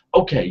was,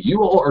 okay,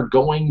 you all are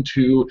going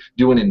to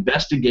do an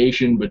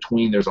investigation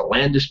there's a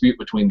land dispute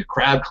between the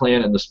Crab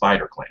Clan and the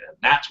Spider Clan. And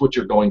that's what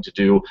you're going to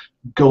do.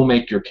 Go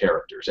make your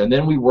characters. And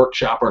then we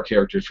workshop our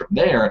characters from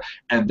there,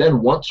 and then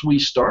once we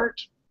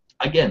start,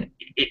 again,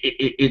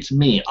 it's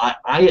me.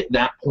 I at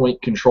that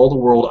point control the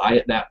world. I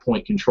at that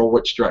point control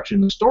which direction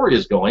the story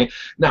is going.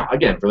 Now,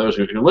 again, for those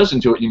who listen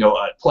to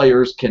it,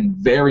 players can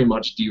very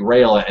much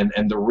derail it,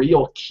 and the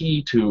real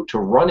key to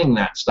running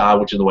that style,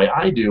 which is the way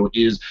I do,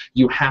 is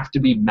you have to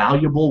be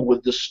malleable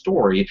with the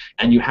story,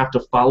 and you have to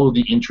follow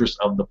the interests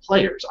of the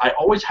players. I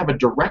always have a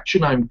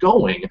direction I'm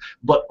going,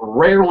 but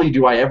rarely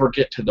do I ever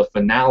get to the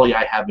finale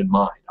I have in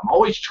mind. I'm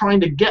always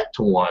trying to get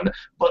to one,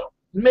 but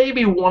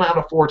maybe 1 out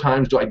of 4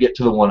 times do I get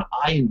to the one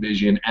I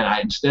envision, and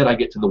instead I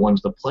get to the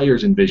ones the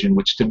players envision,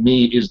 which to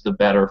me is the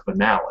better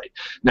finale.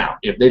 Now,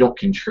 if they don't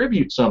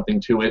contribute something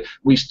to it,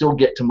 we still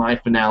get to my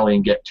finale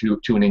and get to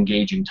an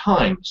engaging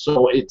time.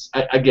 So it's,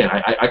 again,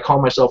 I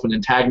call myself an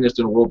antagonist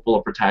in a world full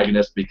of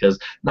protagonists because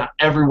not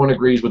everyone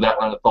agrees with that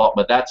line of thought,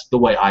 but that's the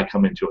way I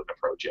come into it and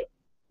approach it.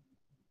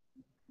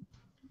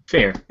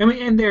 Fair. I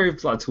mean, and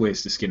there's lots of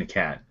ways to skin a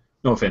cat.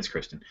 No offense,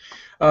 Kristen.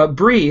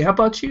 Bree, how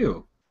about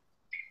you?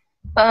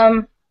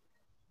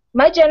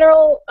 My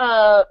general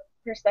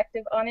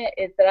perspective on it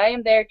is that I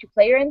am there to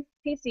play your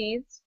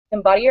NPCs,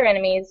 embody your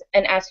enemies,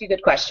 and ask you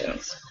good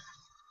questions.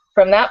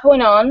 From that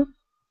point on,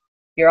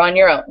 you're on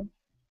your own.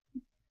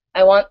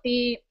 I want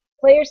the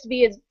players to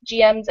be as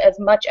GMs as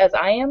much as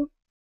I am,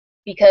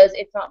 because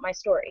it's not my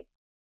story.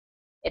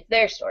 It's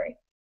their story.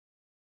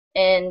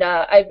 And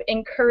I've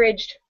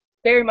encouraged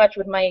very much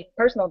with my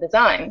personal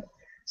design.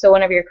 So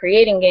whenever you're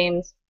creating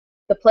games,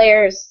 the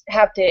players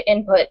have to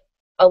input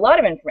a lot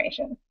of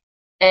information.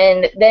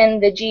 And then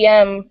the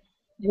GM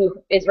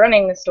who is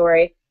running the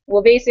story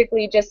will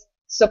basically just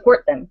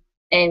support them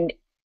and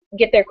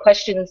get their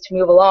questions to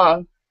move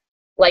along,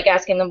 like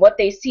asking them what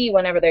they see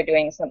whenever they're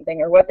doing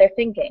something or what they're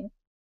thinking,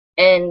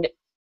 and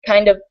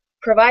kind of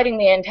providing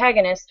the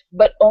antagonist,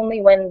 but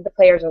only when the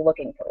players are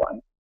looking for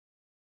one.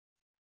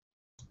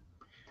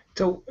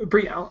 So,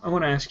 Bree, I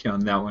want to ask you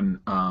on that one.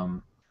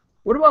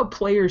 What about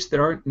players that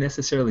aren't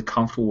necessarily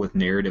comfortable with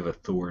narrative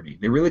authority?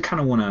 They really kind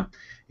of want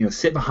to,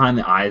 sit behind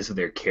the eyes of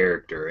their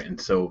character,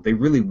 and so they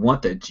really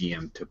want that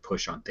GM to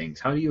push on things.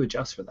 How do you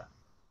adjust for that?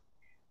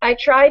 I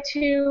try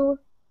to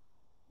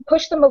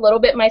push them a little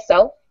bit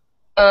myself,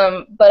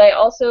 but I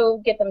also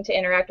get them to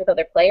interact with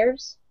other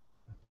players.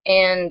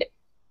 And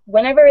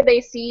whenever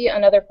they see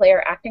another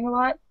player acting a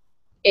lot,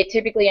 it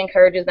typically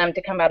encourages them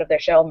to come out of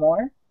their shell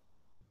more.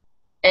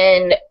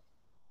 And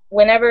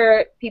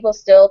whenever people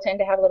still tend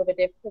to have a little bit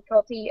of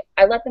difficulty,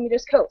 I let them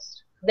just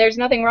coast. There's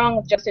nothing wrong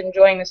with just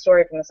enjoying the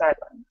story from the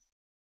sidelines.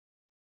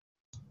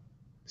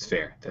 It's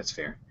fair. That's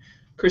fair.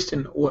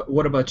 Kristen,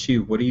 what about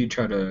you? What do you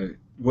try to?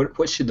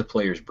 What should the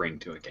players bring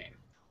to a game?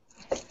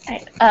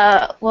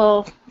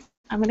 Well,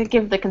 I'm going to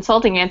give the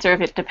consulting answer if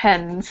it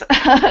depends,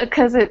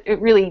 because it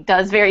really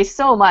does vary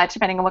so much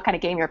depending on what kind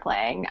of game you're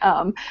playing.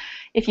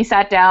 If you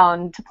sat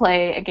down to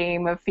play a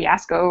game of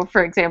Fiasco,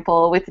 for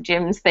example, with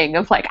Jim's thing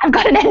of like, I've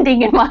got an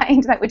ending in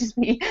mind, that would just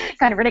be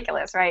kind of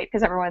ridiculous, right?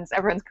 Because everyone's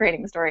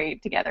creating the story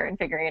together and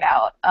figuring it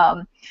out.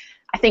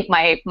 I think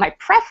my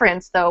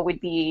preference, though,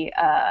 would be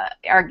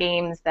our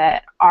games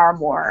that are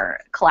more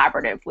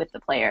collaborative with the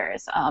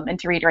players. And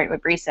to reiterate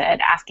what Bree said,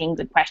 asking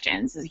good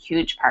questions is a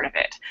huge part of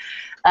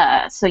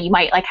it. So you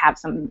might have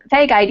some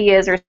vague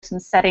ideas or some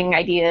setting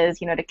ideas,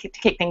 to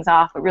kick things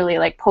off, but really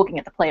poking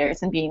at the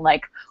players and being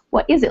like,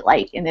 what is it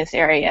like in this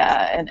area,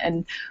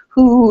 and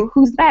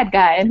who's the bad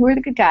guy and who are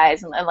the good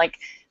guys, and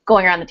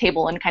going around the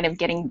table and kind of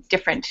getting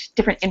different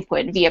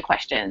input via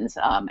questions.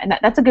 And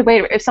that's a good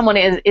way if someone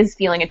is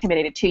feeling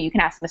intimidated too, you can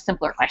ask them a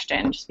simpler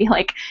question. Just be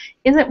like,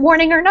 is it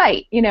morning or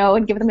night?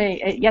 And give them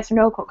a yes or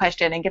no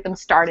question and get them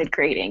started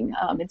creating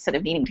instead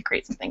of needing to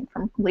create something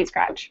from complete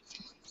scratch.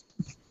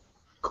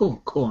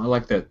 Cool. I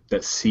like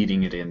that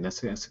seeding it in.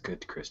 That's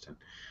good, Kristen.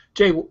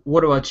 Jay,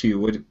 what about you?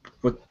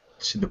 What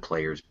should the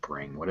players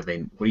bring? What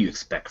do you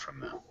expect from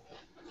them?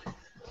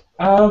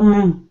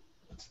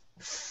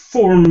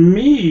 For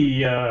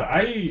me,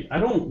 I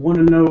don't want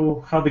to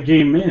know how the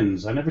game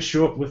ends. I never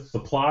show up with the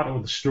plot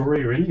or the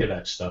story or any of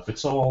that stuff.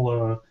 It's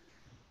all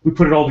we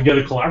put it all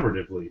together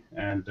collaboratively,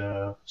 and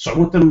so I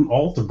want them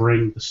all to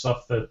bring the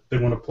stuff that they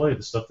want to play,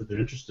 the stuff that they're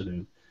interested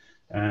in.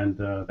 And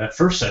that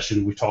first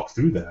session, we talked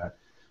through that.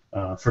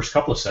 First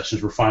couple of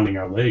sessions, we're finding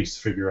our legs to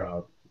figure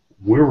out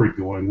where we're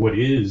going, what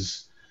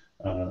is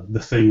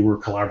the thing we're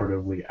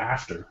collaboratively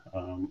after,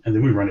 and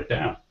then we run it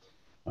down.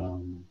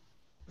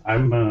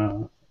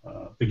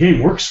 The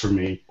game works for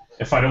me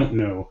if I don't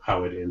know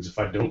how it ends, if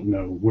I don't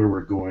know where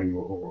we're going,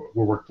 or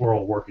we're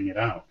all working it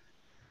out.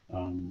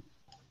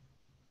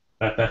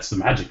 That's the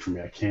magic for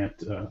me. I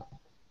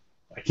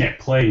can't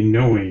play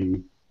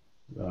knowing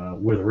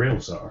where the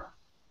rails are.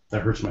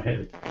 That hurts my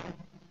head.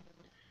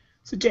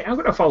 So Jay, I'm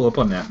going to follow up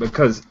on that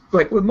because,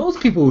 with most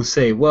people who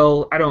say,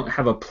 well, I don't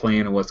have a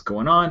plan of what's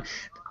going on,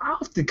 I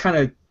often kind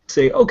of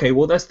say, okay,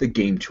 well, that's the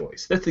game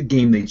choice. That's the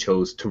game they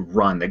chose to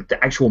run, the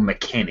actual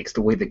mechanics,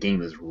 the way the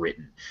game is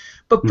written.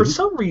 But for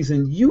some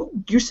reason,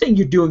 you're saying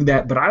you're doing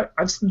that, but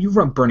I've seen you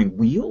run Burning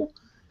Wheel,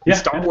 and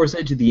Star Wars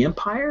Edge of the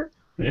Empire.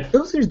 Yeah.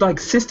 Those are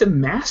system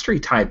mastery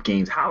type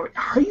games. How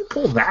you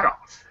pull that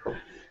off?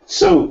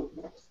 So,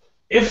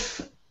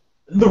 if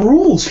the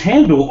rules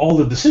handle all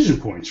the decision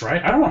points,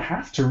 right? I don't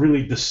have to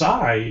really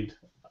decide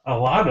a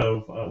lot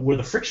of where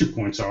the friction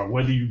points are,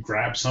 whether you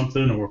grab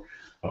something or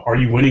are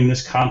you winning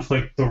this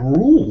conflict. The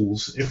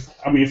rules, if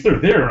they're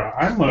there,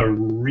 I'm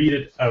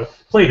gonna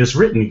play it as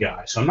written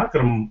guy. So I'm not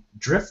gonna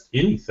drift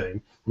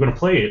anything. We're gonna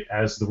play it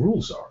as the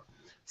rules are.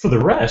 For the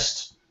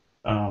rest,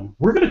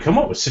 we're gonna come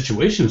up with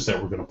situations that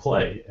we're gonna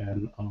play,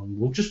 and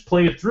we'll just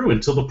play it through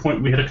until the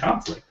point we hit a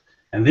conflict,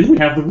 and then we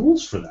have the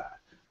rules for that.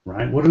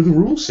 Right? What do the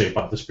rules say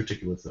about this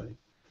particular thing?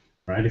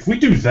 Right? If we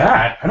do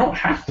that, I don't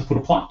have to put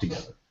a plot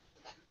together.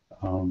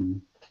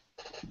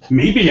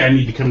 Maybe I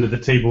need to come to the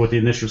table with the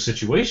initial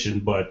situation,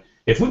 but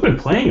if we've been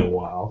playing a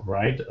while,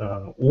 right,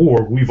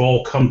 or we've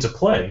all come to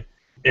play,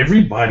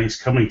 everybody's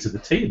coming to the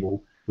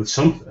table with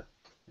something.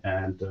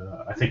 And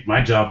I think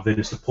my job then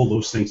is to pull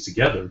those things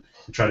together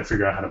and try to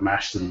figure out how to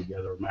mash them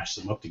together or mash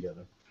them up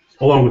together,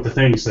 along with the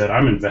things that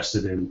I'm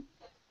invested in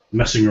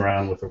messing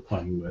around with or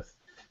playing with.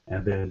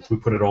 And then we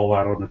put it all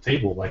out on the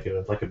table like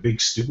a big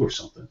stew or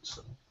something.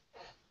 So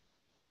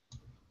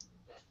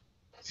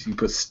you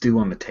put stew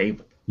on the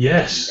table.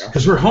 Yes,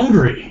 because we're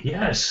hungry.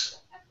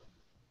 Yes.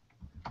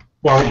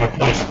 Well, my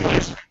points would be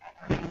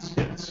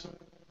yes.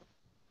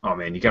 Oh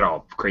man, you got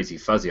all crazy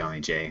fuzzy on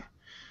me, Jay.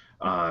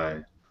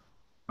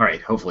 All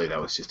right, hopefully that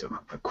was just a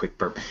quick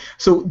burp.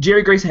 So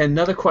Jerry Grayson had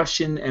another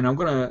question, and I'm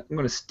gonna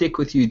stick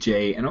with you,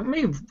 Jay, and I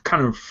may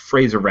kind of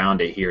phrase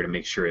around it here to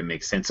make sure it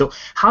makes sense. So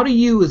how do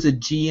you, as a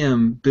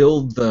GM,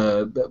 build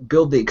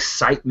the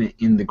excitement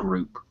in the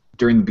group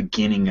during the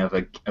beginning of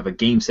a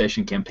game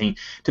session campaign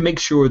to make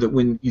sure that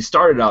when you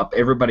start it up,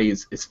 everybody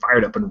is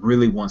fired up and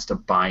really wants to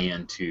buy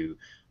into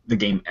the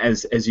game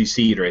as you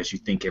see it or as you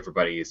think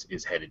everybody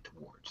is headed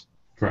towards?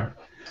 Right.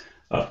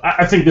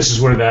 I think this is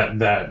where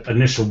that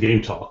initial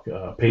game talk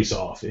pays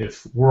off.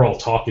 If we're all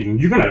talking,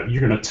 you're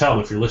gonna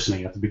tell if you're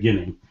listening at the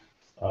beginning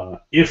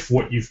if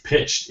what you've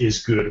pitched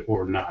is good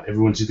or not.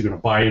 Everyone's either gonna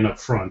buy in up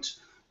front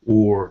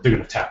or they're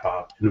gonna tap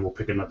out, and then we'll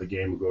pick another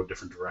game and go a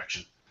different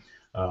direction.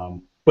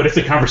 But if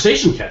the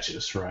conversation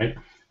catches, right?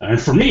 And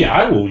for me,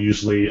 I will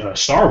usually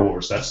Star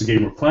Wars. That's the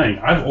game we're playing.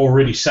 I've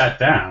already sat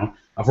down.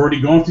 I've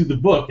already gone through the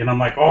book, and I'm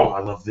like, oh,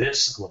 I love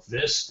this. I love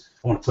this.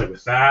 I want to play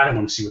with that. I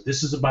want to see what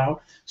this is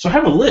about. So I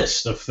have a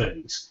list of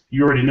things.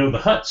 You already know the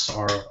huts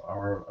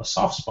are a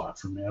soft spot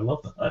for me. I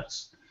love the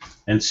huts.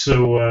 And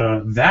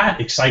so that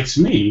excites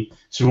me.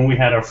 So when we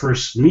had our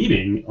first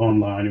meeting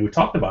online and we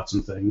talked about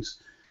some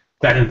things,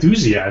 that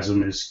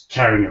enthusiasm is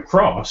carrying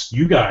across.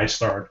 You guys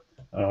start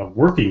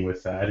working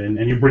with that, and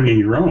you're bringing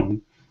your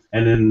own.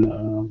 And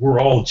then we're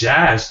all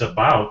jazzed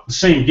about the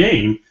same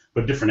game,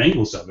 but different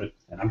angles of it,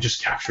 and I'm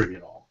just capturing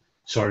it all.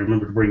 So I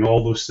remember to bring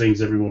all those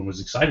things everyone was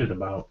excited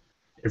about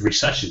every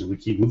session, and we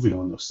keep moving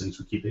on those things,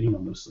 we keep hitting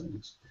on those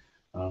things.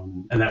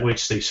 And that way it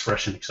stays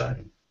fresh and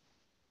exciting.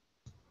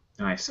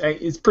 Nice.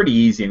 It's pretty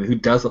easy. I mean, who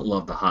doesn't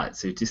love the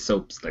huts? They're just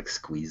so like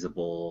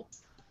squeezable.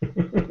 At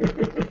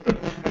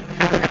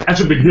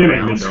the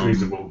beginning, they're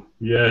squeezable.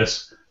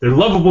 Yes. They're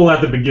lovable at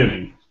the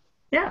beginning.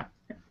 Yeah,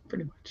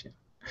 pretty much. Yeah.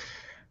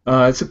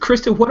 So,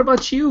 Kristen, what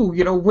about you?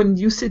 You know, when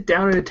you sit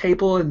down at a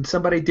table and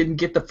somebody didn't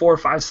get the 4 or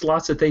 5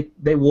 slots that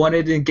they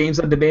wanted in Games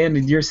on Demand,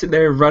 and you're sitting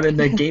there running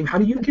that game, how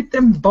do you get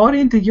them bought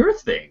into your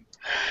thing?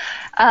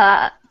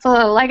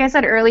 So, like I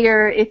said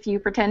earlier, if you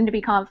pretend to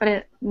be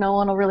confident, no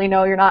one will really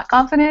know you're not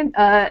confident.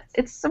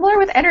 It's similar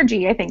with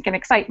energy, I think, and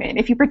excitement.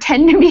 If you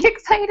pretend to be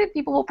excited,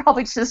 people will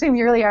probably just assume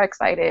you really are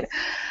excited.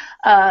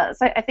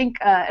 So I think,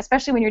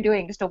 especially when you're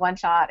doing just a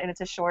one-shot and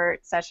it's a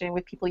short session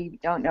with people you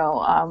don't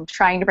know,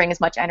 trying to bring as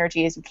much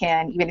energy as you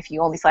can, even if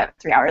you only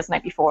slept 3 hours the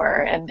night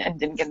before and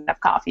didn't get enough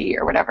coffee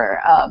or whatever.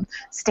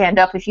 Stand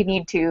up if you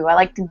need to. I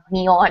like to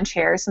kneel on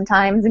chairs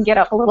sometimes and get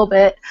up a little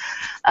bit.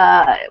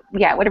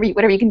 Yeah, whatever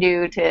you can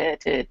do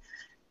to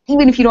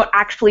even if you don't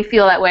actually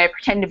feel that way,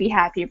 pretend to be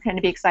happy, pretend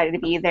to be excited to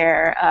be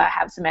there,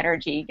 have some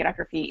energy, get off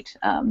your feet.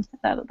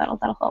 That'll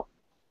help.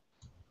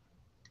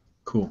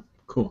 Cool.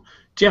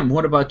 Jim,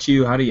 what about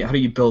you? How do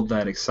you build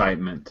that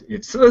excitement?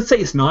 Let's say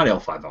it's not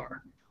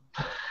L5R.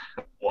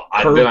 Well,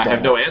 I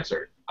have no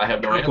answer.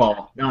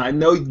 I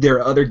know there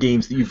are other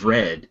games that you've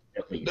read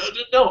at least.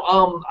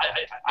 No.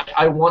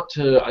 I want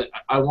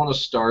to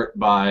start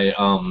by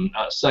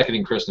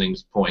seconding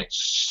Kristen's point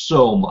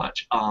so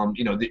much.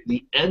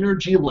 The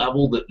energy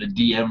level that the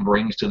DM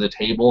brings to the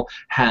table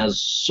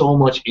has so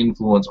much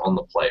influence on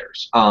the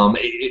players.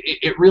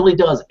 It really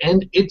does,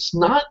 and it's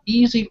not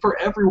easy for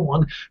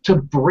everyone to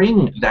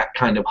bring that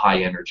kind of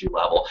high energy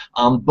level.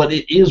 But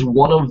it is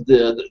one of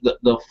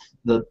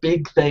the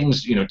big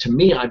things, to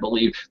me, I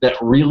believe, that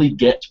really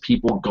gets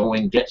people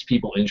going, gets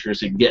people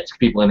interested, gets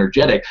people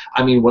energetic.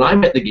 I mean, when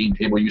I'm at the game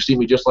table, you see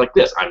me just like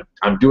this.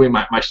 I'm doing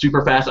my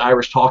super fast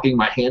Irish talking.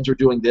 My hands are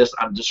doing this.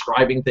 I'm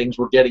describing things.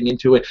 We're getting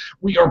into it.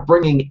 We are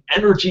bringing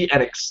energy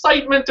and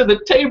excitement to the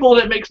table,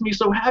 and it makes me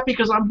so happy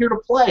because I'm here to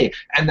play.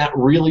 And that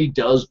really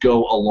does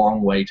go a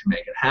long way to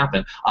make it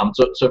happen.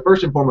 So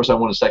first and foremost, I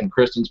want to second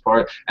Kristen's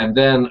part, and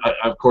then,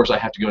 of course, I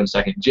have to go and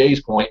second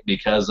Jay's point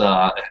because,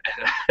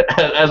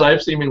 as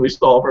I've seemingly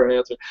stall for an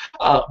answer,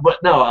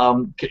 but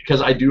no,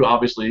 because I do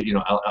obviously,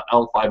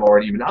 L5R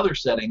and even other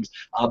settings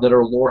that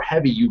are lore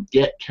heavy, you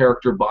get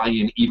character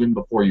buy-in even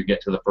before you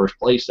get to the first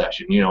play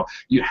session.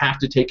 You have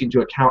to take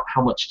into account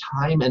how much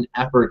time and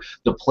effort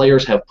the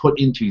players have put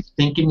into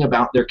thinking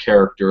about their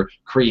character,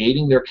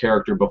 creating their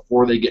character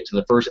before they get to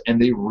the first,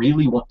 and they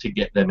really want to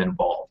get them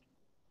involved.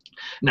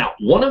 Now,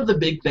 one of the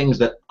big things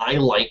that I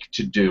like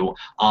to do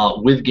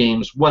with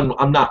games when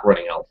I'm not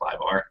running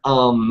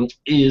L5R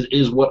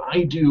is what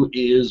I do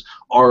is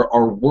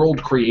our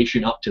world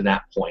creation up to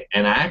that point.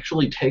 And I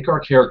actually take our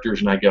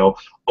characters and I go,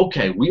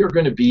 okay, we are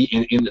going to be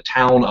in the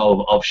town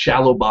of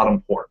Shallow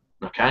Bottom Port.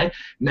 Okay?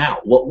 Now,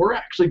 what we're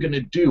actually going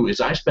to do is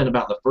I spend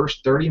about the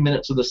first 30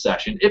 minutes of the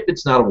session, if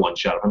it's not a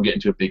one-shot, if I'm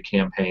getting to a big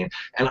campaign,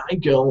 and I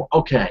go,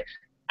 okay,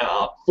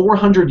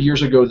 400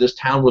 years ago this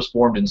town was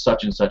formed and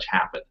such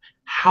happened.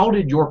 How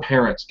did your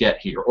parents get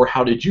here, or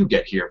how did you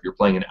get here if you're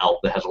playing an elf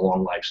that has a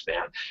long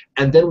lifespan?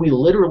 And then we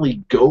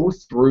literally go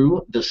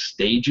through the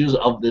stages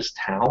of this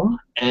town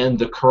and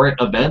the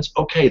current events.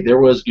 Okay, there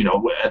was,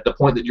 at the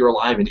point that you're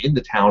alive and in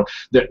the town,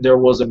 there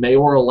was a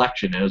mayor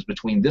election, and it was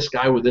between this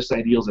guy with this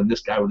ideals and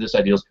this guy with this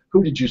ideals.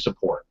 Who did you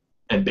support?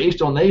 And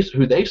based on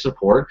who they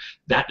support,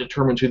 that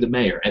determines who the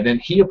mayor. And then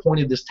he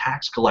appointed this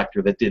tax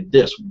collector that did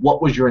this.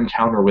 What was your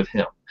encounter with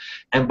him?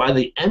 And by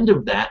the end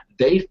of that,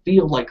 they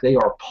feel like they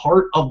are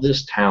part of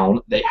this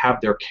town. They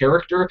have their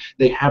character.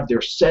 They have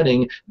their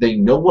setting. They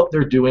know what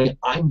they're doing.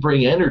 I'm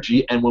bringing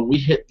energy. And when we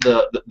hit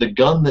the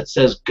gun that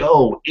says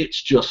go, it's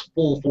just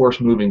full force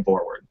moving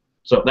forward.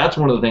 So that's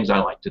one of the things I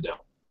like to do.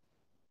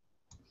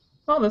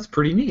 Oh, that's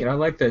pretty neat. I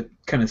like that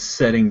kind of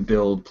setting,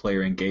 build,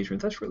 player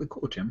engagement. That's really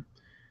cool, Jim.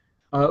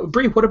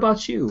 Bree, what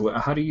about you?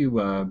 How do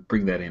you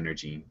bring that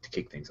energy to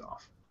kick things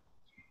off?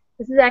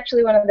 This is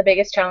actually one of the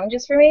biggest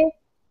challenges for me.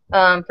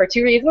 for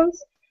two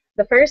reasons.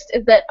 The first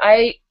is that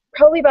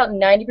probably about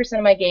 90%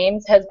 of my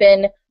games has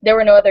been there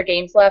were no other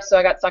games left, so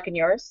I got stuck in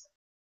yours.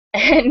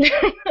 And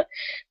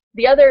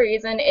the other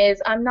reason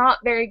is I'm not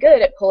very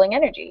good at pulling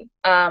energy.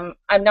 I'm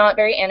not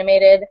very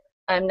animated.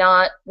 I'm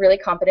not really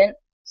competent.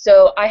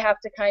 So I have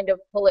to kind of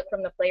pull it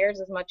from the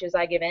players as much as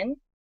I give in.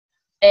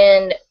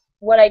 And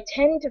what I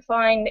tend to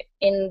find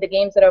in the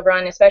games that I've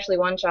run, especially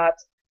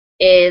one-shots,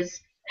 is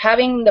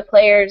having the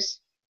players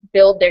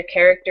build their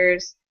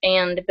characters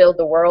and build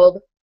the world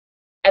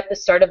at the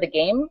start of the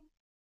game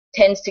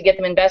tends to get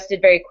them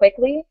invested very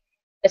quickly,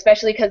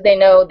 especially because they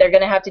know they're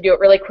going to have to do it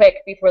really quick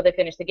before they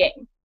finish the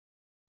game.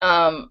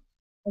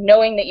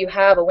 Knowing that you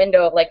have a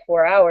window of like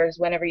 4 hours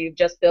whenever you've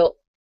just built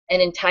an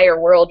entire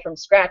world from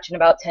scratch in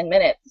about 10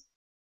 minutes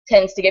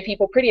tends to get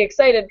people pretty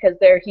excited because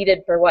they're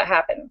heated for what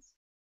happens.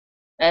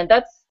 And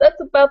that's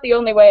about the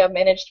only way I've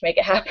managed to make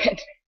it happen.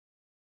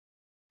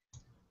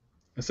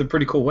 That's a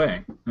pretty cool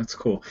way. That's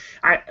cool.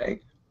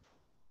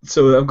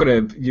 So I'm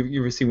gonna.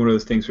 You ever see one of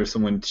those things where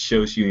someone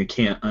shows you and you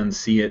can't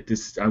unsee it?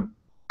 I'm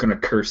gonna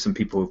curse some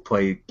people who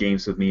play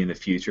games with me in the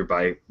future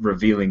by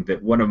revealing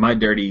that one of my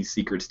dirty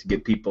secrets to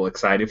get people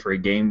excited for a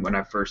game when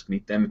I first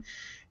meet them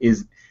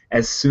is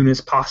as soon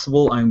as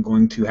possible I'm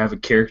going to have a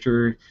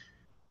character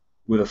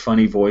with a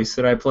funny voice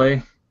that I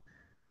play.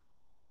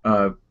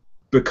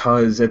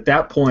 Because at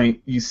that point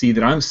you see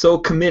that I'm so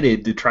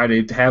committed to try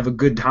to have a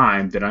good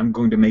time that I'm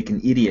going to make an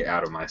idiot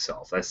out of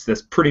myself.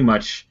 That's pretty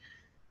much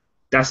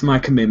my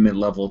commitment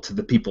level to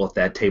the people at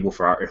that table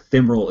for our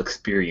ephemeral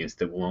experience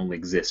that will only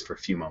exist for a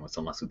few moments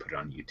unless we put it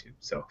on YouTube.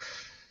 So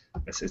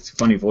it's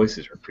funny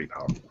voices are pretty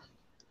powerful.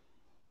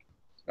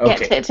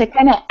 Okay. Yeah, to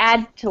kind of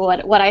add to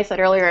what I said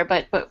earlier,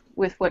 but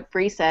with what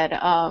Bree said,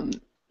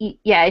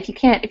 yeah, if you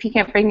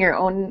can't bring your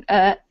own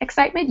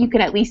excitement, you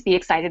can at least be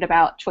excited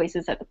about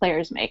choices that the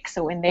players make.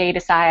 So when they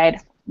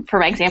decide, for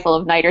my example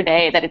of night or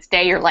day, that it's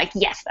day, you're like,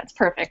 yes, that's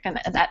perfect, and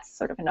that's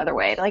sort of another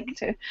way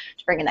to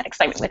bring in that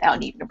excitement without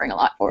needing to bring a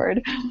lot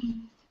forward.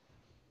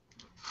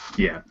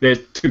 Yeah,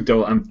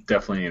 I'm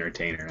definitely an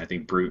entertainer, and I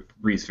think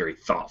Bree's very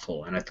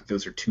thoughtful, and I think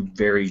those are two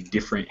very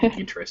different and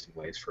interesting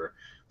ways for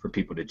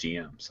people to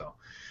GM. So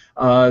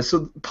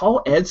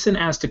Paul Edson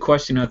asked a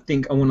question. I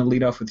think I want to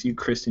lead off with you,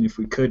 Kristen, if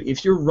we could.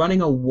 If you're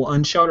running a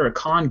one-shot or a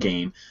con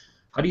game,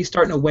 how do you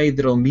start in a way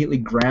that'll immediately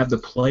grab the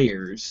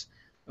players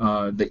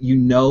that you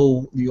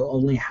know you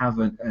only have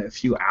a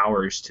few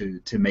hours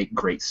to make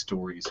great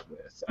stories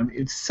with? I mean,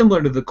 it's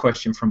similar to the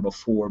question from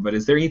before, but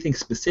is there anything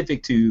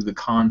specific to the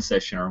con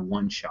session or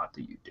one-shot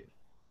that you do?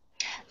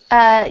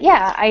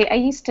 Yeah, I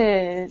used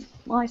to,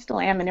 well, I still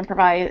am an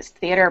improvised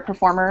theater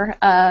performer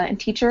and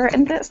teacher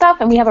and stuff,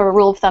 and we have a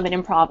rule of thumb in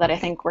improv that I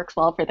think works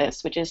well for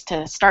this, which is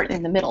to start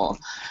in the middle.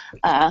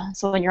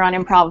 So when you're on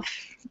improv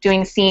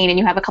doing a scene and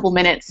you have a couple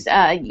minutes,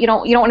 you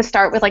don't want to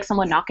start with like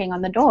someone knocking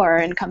on the door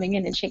and coming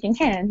in and shaking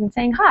hands and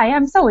saying, hi,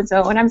 I'm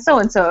so-and-so and I'm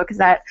so-and-so, because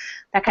that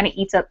kind of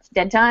eats up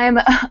dead time.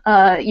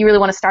 You really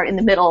want to start in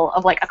the middle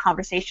of like a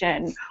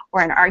conversation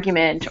or an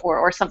argument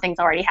or something's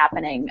already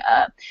happening.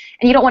 And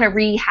you don't want to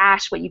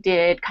rehash what you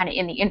did kind of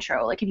in the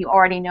intro. Like if you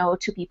already know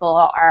two people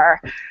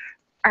are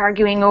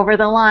arguing over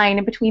the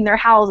line between their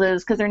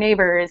houses because they're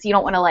neighbors, you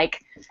don't want to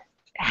like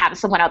have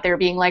someone out there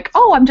being like,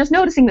 oh, I'm just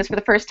noticing this for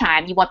the first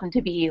time. You want them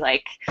to be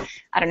like,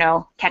 I don't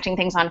know, catching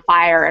things on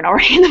fire and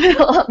already in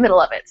the middle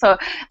of it. So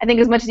I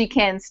think as much as you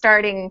can,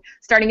 starting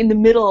in the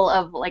middle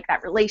of like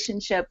that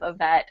relationship, of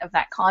that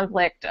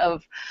conflict,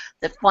 of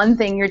the fun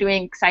thing you're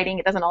doing exciting.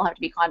 It doesn't all have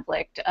to be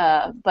conflict,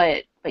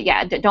 but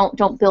yeah,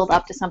 don't build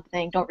up to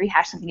something. Don't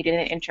rehash something you did in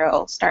the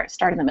intro. Start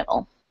in the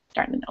middle.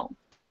 Start in the middle.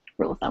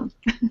 Rule of thumb.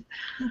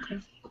 Okay,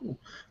 cool.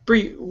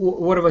 Bree,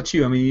 what about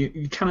you? I mean,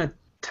 you kind of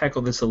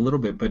tackle this a little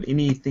bit, but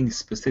anything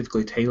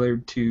specifically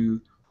tailored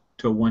to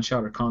a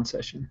one-shot or con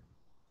session?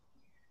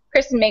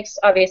 Kristen makes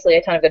obviously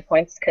a ton of good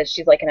points because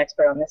she's like an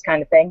expert on this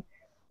kind of thing.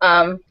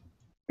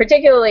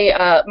 Particularly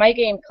my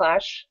game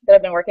Clash that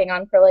I've been working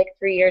on for like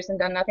 3 years and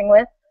done nothing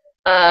with.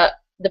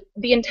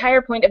 The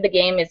entire point of the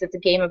game is it's a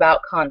game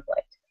about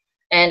conflict,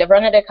 and I've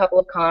run it a couple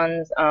of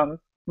cons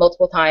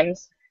multiple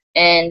times.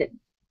 And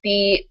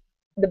the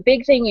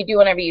big thing you do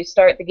whenever you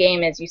start the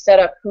game is you set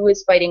up who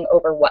is fighting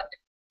over what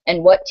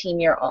and what team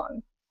you're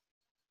on.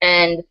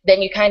 And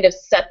then you kind of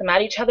set them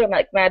at each other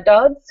like mad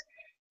dogs,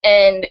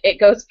 and it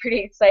goes pretty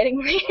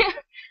excitingly.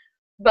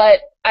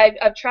 But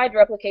I've tried to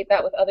replicate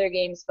that with other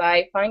games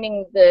by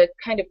finding the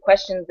kind of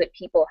questions that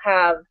people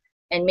have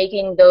and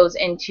making those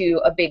into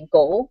a big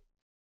goal,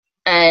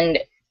 and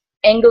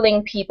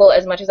angling people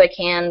as much as I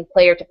can,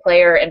 player to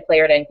player and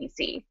player to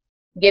NPC,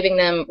 giving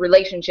them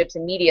relationships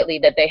immediately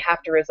that they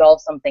have to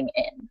resolve something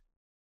in.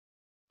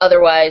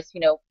 Otherwise,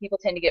 you know, people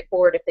tend to get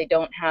bored if they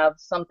don't have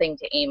something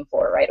to aim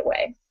for right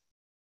away.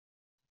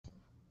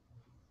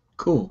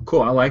 Cool.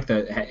 I like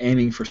that,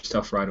 aiming for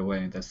stuff right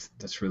away.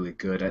 That's really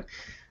good.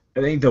 I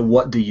think the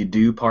what do you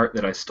do part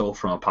that I stole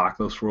from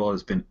Apocalypse World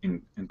has been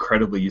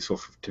incredibly useful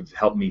to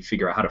help me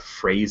figure out how to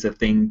phrase a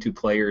thing to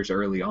players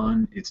early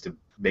on. It's to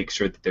make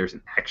sure that there's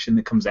an action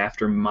that comes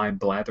after my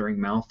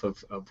blathering mouth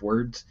of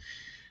words.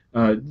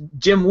 Uh,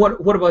 Jim,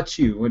 what about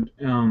you?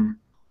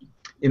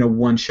 In a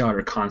one-shot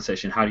or con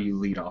session, how do you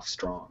lead off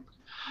strong?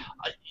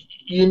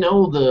 You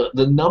know,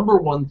 the number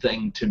one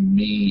thing to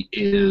me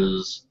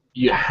is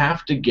you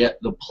have to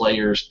get the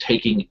players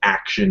taking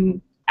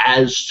action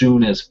as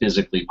soon as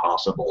physically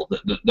possible.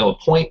 The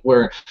point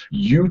where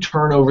you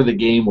turn over the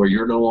game, where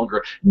you're no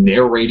longer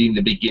narrating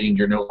the beginning,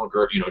 you're no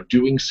longer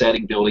doing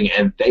setting building,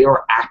 and they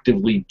are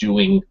actively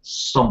doing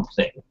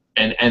something.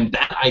 And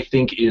that, I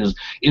think, is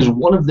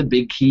one of the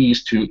big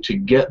keys to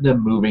get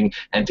them moving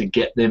and to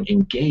get them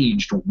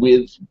engaged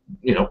with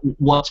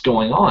what's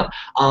going on.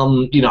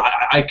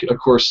 I of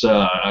course,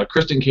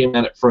 Kristen came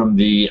at it from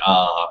the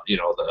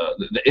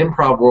the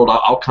improv world.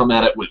 I'll come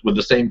at it with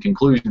the same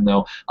conclusion,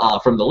 though,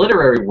 from the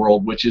literary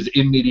world, which is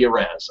in media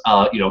res.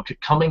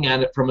 Coming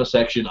at it from a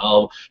section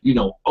of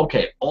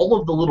okay, all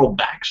of the little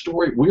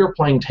backstory. We are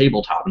playing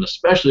tabletop, and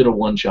especially at a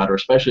one shot or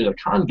especially at a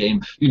con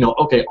game.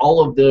 Okay,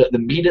 all of the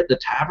meat at the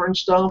tavern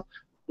stuff,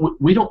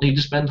 we don't need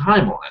to spend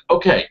time on it.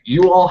 Okay,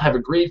 you all have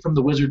agreed from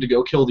the wizard to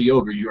go kill the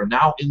ogre. You are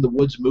now in the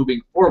woods moving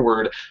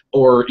forward,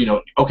 or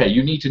okay,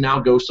 you need to now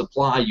go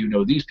supply.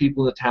 These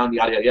people in the town,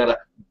 yada yada yada.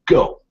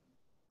 Go.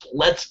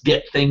 Let's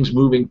get things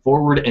moving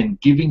forward and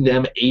giving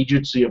them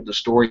agency of the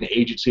story and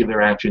agency of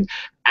their actions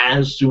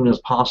as soon as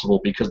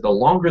possible, because the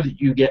longer that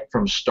you get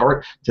from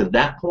start to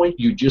that point,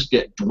 you just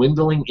get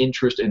dwindling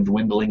interest and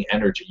dwindling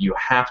energy. You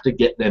have to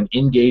get them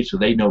engaged so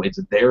they know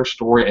it's their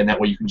story, and that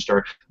way you can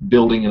start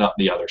building it up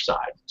the other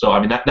side. So, I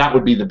mean, that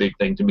would be the big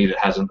thing to me that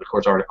hasn't, of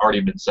course,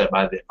 already been said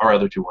by our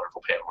other two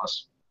wonderful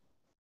panelists.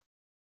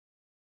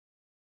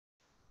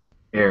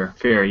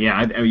 Fair, yeah.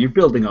 I mean, you're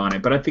building on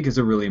it, but I think it's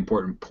a really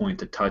important point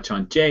to touch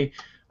on. Jay,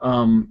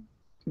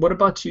 what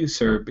about you,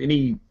 sir?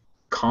 Any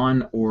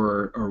con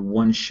or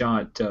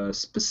one-shot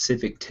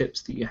specific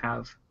tips that you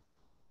have?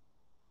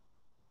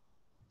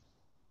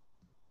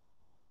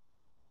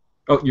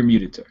 Oh, you're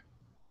muted, sir.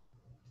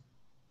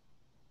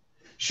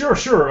 Sure.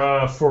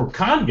 For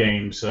con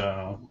games,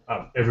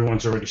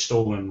 everyone's already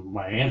stolen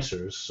my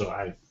answers, so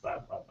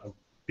I'll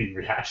be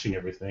rehashing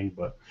everything.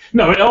 But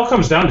no, it all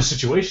comes down to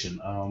situation.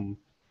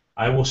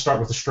 I will start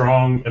with a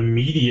strong,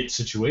 immediate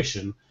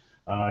situation.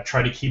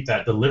 Try to keep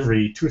that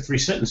delivery 2 or 3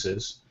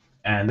 sentences,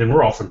 and then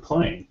we're off and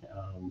playing.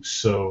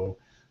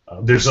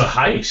 There's a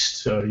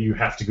heist you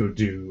have to go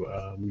do.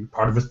 You're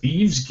part of a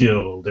thieves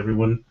guild.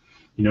 Everyone,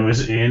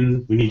 is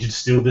in. We need you to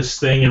steal this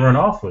thing and run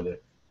off with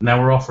it.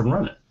 Now we're off and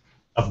running.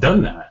 I've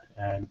done that,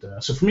 and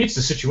so for me, it's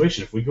the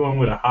situation. If we go in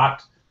with a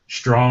hot,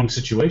 strong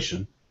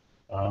situation,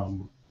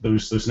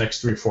 those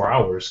next 3 or 4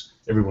 hours,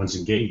 everyone's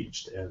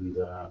engaged,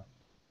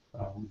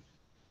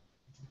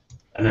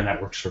 and then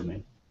that works for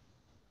me.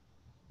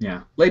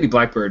 Yeah, Lady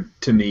Blackbird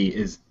to me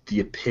is the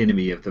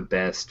epitome of the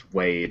best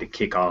way to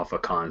kick off a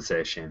con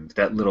session.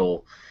 That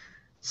little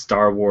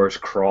Star Wars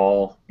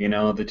crawl,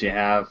 that you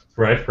have.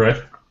 Right.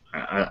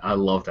 I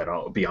love that.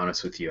 I'll be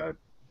honest with you.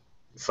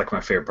 It's like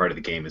my favorite part of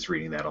the game is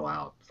reading that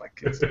aloud.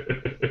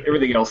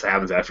 Everything else that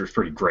happens after is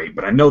pretty great,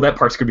 but I know that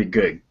part's gonna be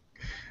good,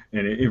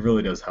 and it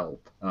really does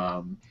help.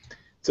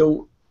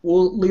 So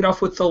we'll lead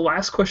off with the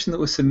last question that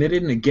was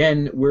submitted, and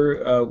again,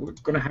 we're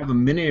going to have a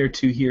minute or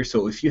two here.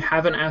 So if you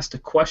haven't asked a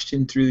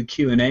question through the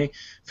Q&A,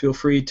 feel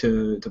free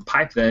to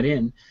pipe that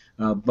in.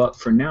 But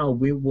for now,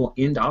 we will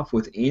end off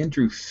with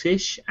Andrew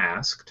Fish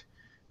asked,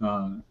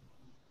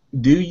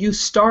 do you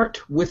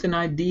start with an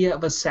idea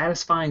of a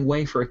satisfying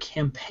way for a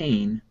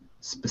campaign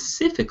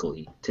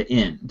specifically to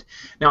end?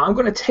 Now, I'm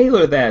going to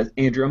tailor that,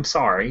 Andrew. I'm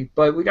sorry,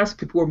 but we got some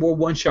people who are more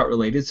one-shot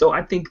related, so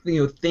I think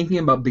thinking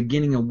about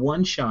beginning a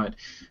one-shot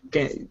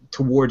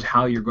towards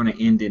how you're going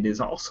to end it is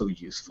also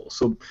useful.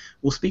 So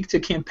we'll speak to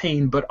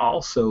campaign, but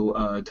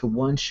also to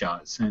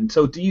one-shots. And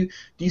so, do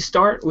you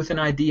start with an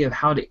idea of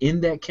how to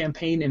end that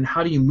campaign, and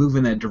how do you move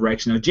in that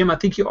direction? Now, Jim, I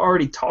think you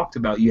already talked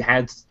about you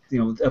had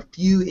a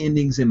few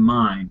endings in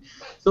mind.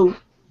 So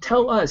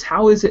tell us,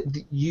 how is it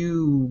that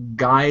you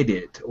guide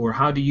it, or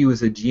how do you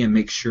as a GM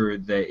make sure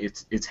that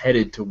it's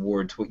headed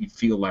towards what you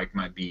feel like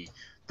might be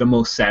the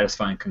most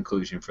satisfying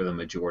conclusion for the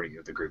majority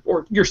of the group,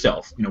 or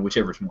yourself,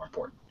 whichever is more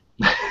important?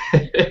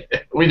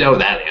 We know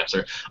that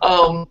answer.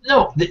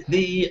 No,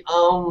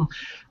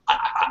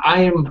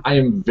 I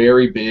am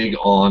very big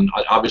on.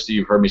 Obviously,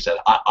 you've heard me say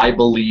I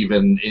believe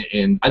in.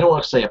 I don't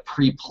want to say a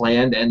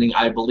pre-planned ending.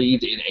 I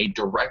believe in a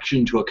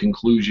direction to a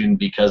conclusion,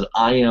 because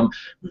I am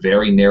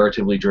very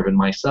narratively driven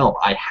myself.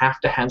 I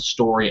have to have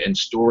story, and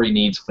story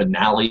needs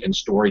finale, and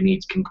story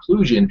needs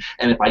conclusion.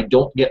 And if I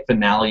don't get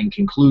finale and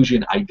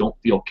conclusion, I don't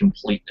feel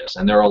completeness.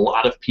 And there are a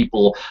lot of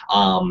people,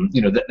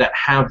 that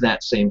have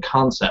that same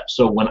concept.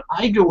 So when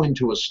I go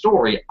into a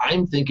story,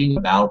 I'm thinking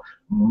about,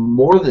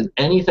 more than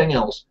anything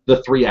else,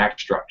 the 3-act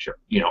structure.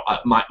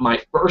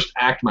 My first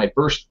act, my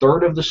first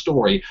third of the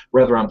story,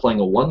 whether I'm playing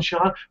a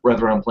one-shot,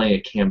 whether I'm playing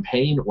a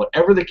campaign,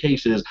 whatever the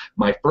case is,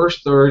 my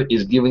first third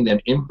is giving them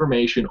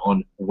information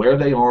on where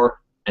they are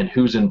and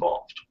who's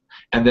involved.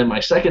 And then my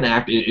second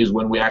act is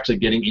when we're actually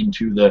getting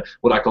into the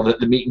what I call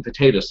the meat and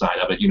potato side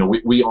of it. You know,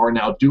 we are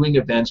now doing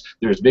events.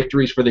 There's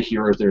victories for the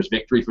heroes, there's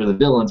victory for the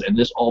villains, and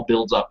this all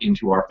builds up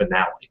into our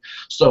finale.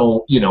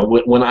 So, you know,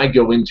 when I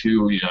go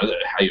into, you know,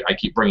 I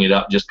keep bringing it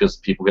up just because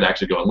people could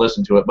actually go and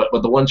listen to it, but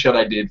the one shot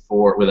I did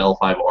with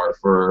L5R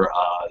for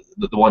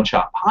the One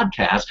Shot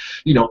podcast,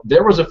 you know,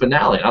 there was a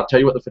finale, and I'll tell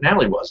you what the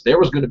finale was. There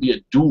was going to be a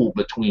duel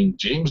between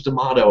James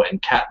D'Amato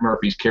and Kat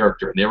Murphy's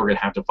character, and they were going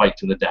to have to fight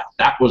to the death.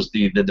 That was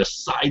the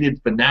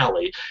decided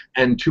finale,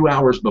 and 2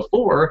 hours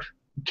before,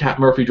 Kat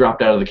Murphy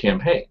dropped out of the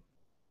campaign.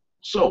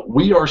 So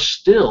we are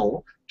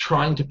still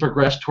trying to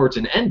progress towards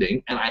an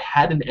ending, and I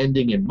had an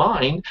ending in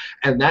mind,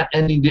 and that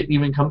ending didn't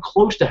even come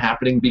close to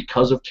happening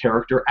because of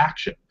character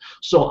action.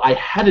 So I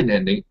had an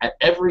ending. At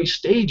every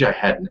stage I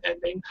had an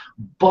ending,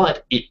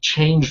 but it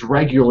changed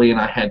regularly, and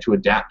I had to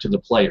adapt to the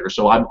player.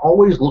 So I'm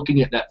always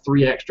looking at that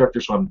 3-act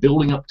structure, so I'm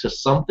building up to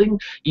something,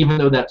 even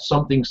though that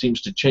something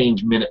seems to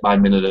change minute by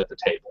minute at the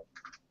table.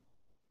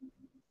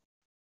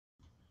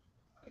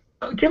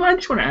 Jim, I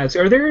just want to ask,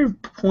 are there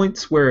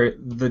points where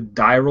the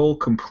die roll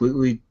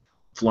completely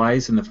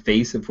flies in the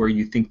face of where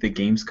you think the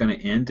game's going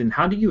to end, and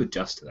how do you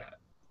adjust to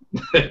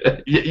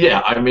that?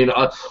 Yeah, I mean,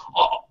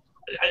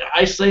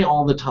 I say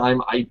all the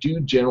time, I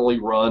do generally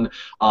run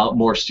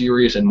more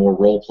serious and more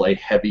role-play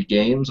heavy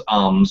games.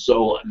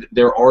 So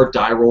there are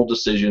die roll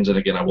decisions, and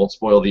again, I won't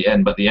spoil the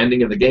end, but the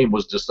ending of the game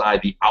was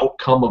decided, the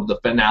outcome of the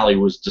finale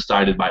was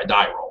decided by a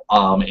die roll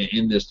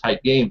in this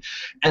type game.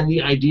 And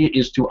the idea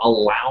is to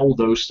allow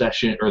those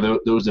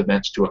those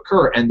events to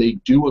occur, and they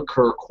do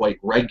occur quite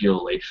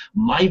regularly.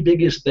 My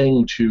biggest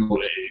thing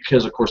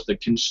because of course the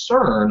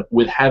concern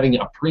with having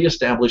a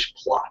pre-established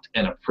plot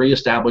and a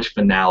pre-established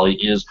finale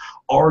is,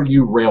 are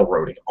you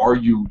railroading? Are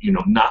you,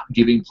 not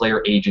giving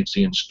player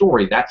agency and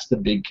story? That's the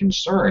big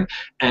concern.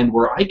 And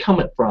where I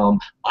come from,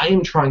 I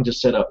am trying to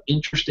set up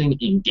interesting,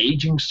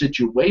 engaging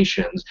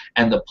situations,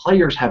 and the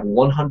players have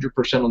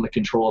 100% on the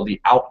control of the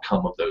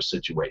outcome of those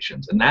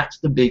situations. And that's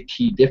the big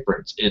key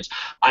difference.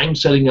 I'm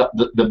setting up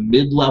the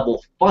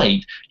mid-level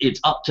fight.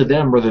 It's up to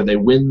them whether they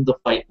win the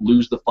fight,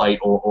 lose the fight,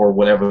 or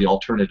whatever the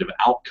alternative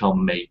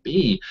outcome may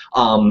be.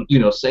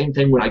 Same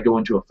thing when I go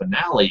into a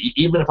finale.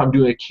 Even if I'm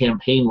doing a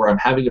campaign where I'm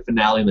having a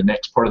finale and the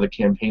next part of the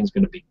campaign is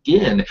going to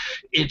begin,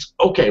 it's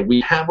okay,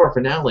 we have our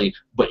finale,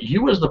 but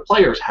you as the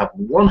players have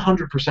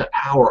 100%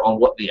 power on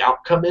what the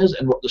outcome is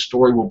and what the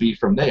story will be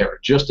from there.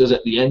 Just as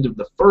at the end of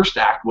the first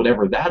act,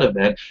 whatever that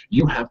event,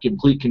 you have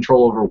complete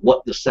control over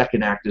what the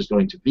second act is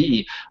going to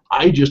be.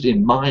 I just,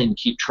 in mind,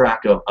 keep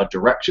track of a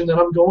direction that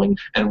I'm going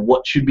and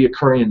what should be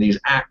occurring in these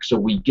acts so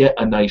we get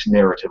a nice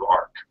narrative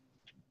arc.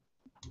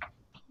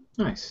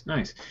 Nice,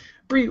 nice.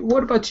 Bree,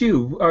 what about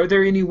you? Are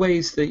there any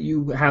ways that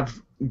you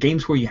have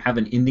games where you have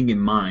an ending in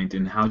mind,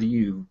 and how do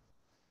you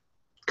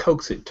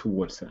coax it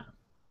towards that?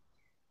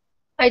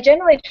 I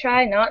generally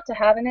try not to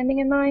have an ending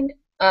in mind.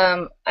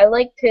 I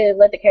like to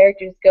let the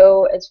characters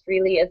go as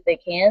freely as they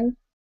can.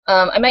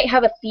 I might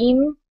have a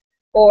theme,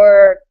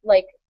 or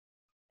like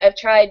I've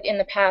tried in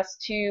the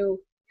past to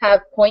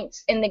have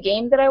points in the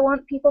game that I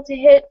want people to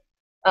hit,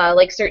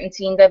 like certain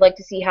scenes I'd like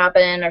to see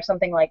happen or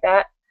something like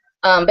that.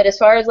 But as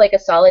far as like a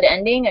solid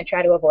ending, I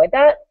try to avoid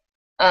that.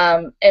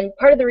 And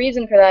part of the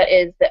reason for that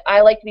is that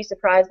I like to be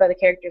surprised by the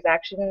character's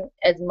action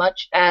as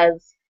much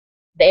as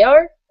they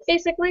are,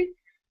 basically.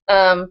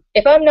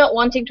 If I'm not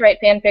wanting to write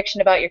fan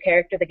fiction about your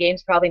character, the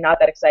game's probably not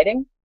that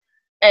exciting.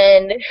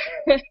 And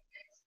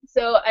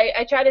so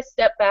I try to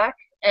step back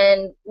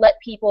and let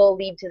people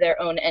lead to their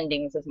own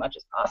endings as much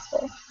as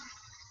possible.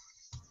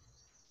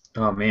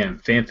 Oh man,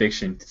 fan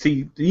fiction.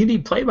 See, you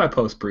need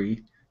play-by-post,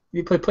 Bree.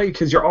 You play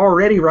because you're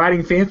already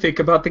writing fanfic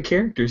about the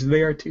characters, and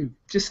they are too.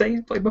 Just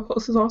saying,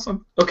 play-by-post is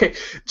awesome. Okay,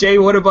 Jay,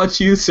 what about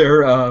you,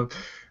 sir?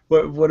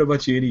 What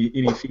about you?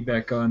 Any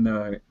feedback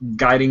on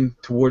guiding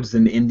towards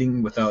an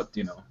ending without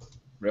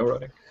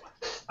railroading?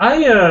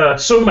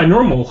 So in my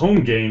normal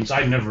home games,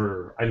 I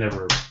never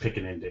pick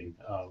an ending.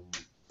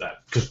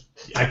 Because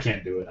I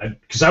can't do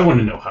it. Because I want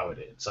to know how it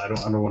ends. I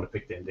don't want to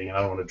pick the ending, and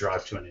I don't want to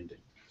drive to an ending.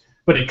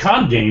 But in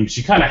con games,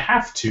 you kind of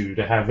have to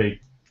have a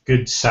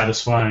good,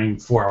 satisfying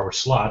 4-hour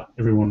slot.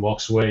 Everyone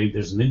walks away.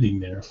 There's an ending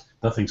there.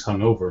 Nothing's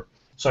hung over.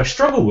 So I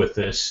struggle with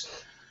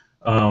this.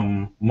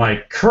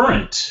 My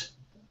current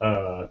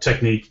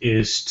technique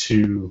is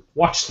to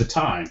watch the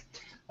time.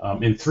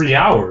 In 3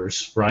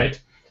 hours,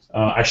 right?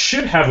 I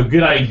should have a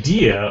good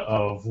idea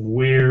of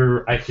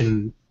where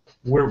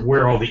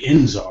all the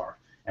ends are,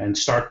 and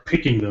start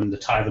picking them to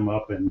tie them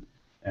up and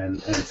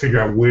figure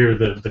out where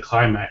the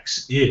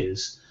climax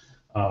is.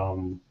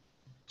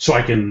 So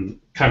I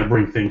can kind of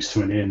bring things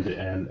to an end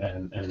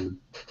and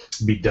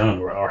be done,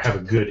 or have a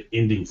good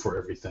ending for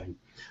everything.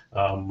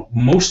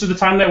 Most of the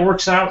time that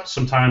works out.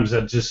 Sometimes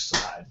it just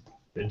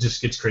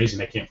gets crazy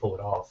and I can't pull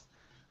it off.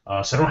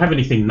 So I don't have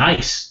anything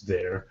nice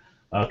there.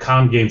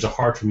 Con games are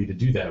hard for me to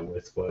do that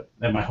with, but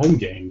at my home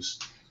games,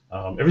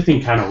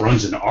 everything kind of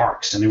runs in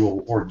arcs, and they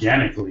will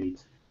organically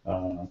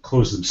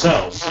close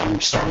themselves, and we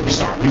start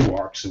new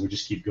arcs, and we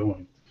just keep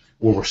going,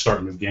 or we're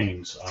starting new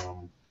games.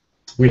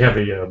 we have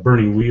a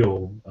Burning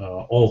Wheel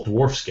all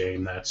dwarfs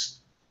game that's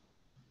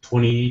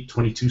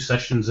 22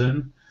 sessions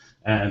in,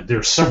 and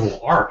there's several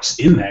arcs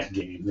in that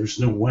game. There's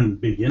no one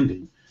big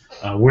ending.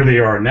 Where they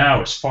are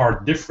now is far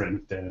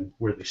different than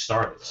where they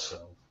started.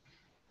 So,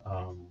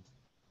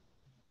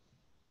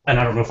 and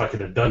I don't know if I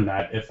could have done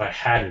that if I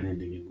had an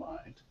ending in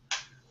mind.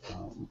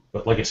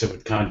 But like I said,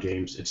 with con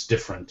games, it's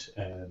different,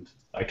 and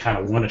I kind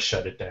of want to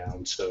shut it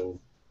down so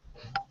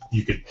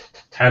you could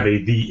have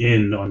the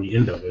end on the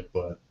end of it,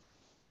 but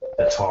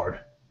that's hard.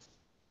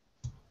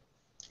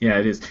 Yeah,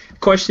 it is.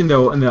 Question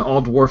though, in the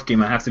all dwarf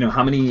game, I have to know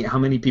how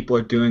many people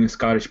are doing a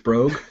Scottish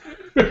brogue.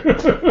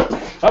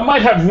 I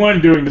might have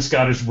one doing the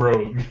Scottish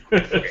brogue.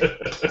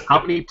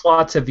 How many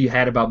plots have you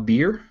had about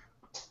beer?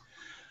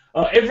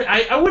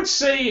 I would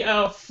say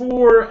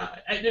for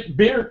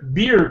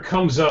beer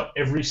comes up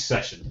every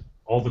session,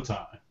 all the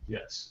time.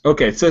 Yes.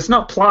 Okay, so it's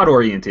not plot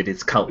oriented;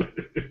 it's color.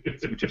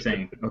 That's what you're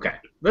saying. Okay,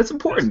 that's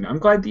important. I'm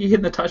glad that you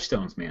hit the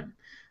touchstones, man.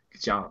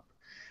 Good job.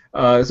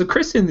 So,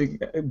 Kristen,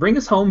 bring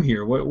us home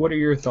here. What are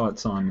your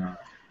thoughts on?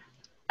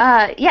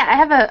 Yeah, I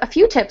have a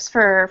few tips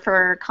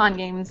for con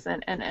games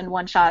and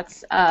one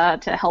shots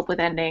to help with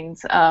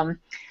endings.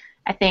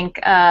 I think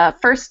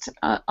first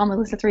on the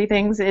list of 3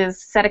 things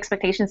is set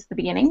expectations at the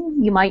beginning.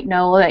 You might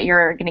know that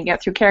you're going to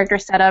get through character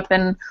setup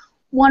and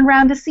one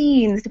round of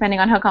scenes, depending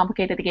on how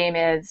complicated the game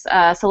is.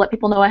 So let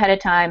people know ahead of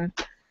time,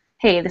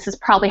 hey, this is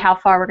probably how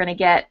far we're going to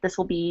get. This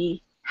will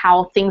be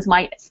how things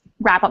might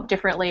wrap up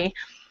differently.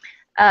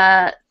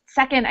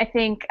 Second, I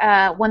think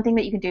one thing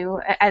that you can do,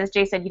 as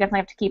Jay said, you definitely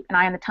have to keep an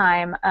eye on the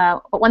time,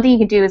 but one thing you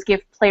can do is give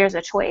players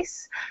a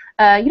choice.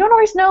 You don't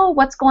always know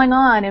what's going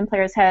on in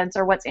players' heads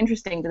or what's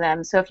interesting to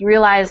them, so if you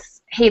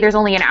realize, hey, there's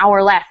only an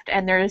hour left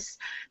and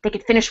they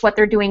could finish what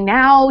they're doing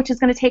now, which is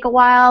going to take a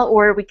while,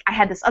 or I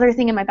had this other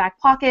thing in my back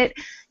pocket,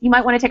 you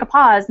might want to take a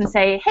pause and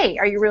say, hey,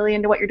 are you really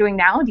into what you're doing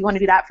now? Do you want to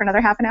do that for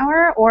another half an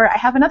hour? Or I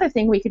have another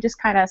thing, we could just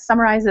kind of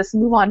summarize this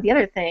and move on to the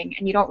other thing,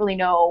 and you don't really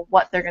know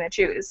what they're going to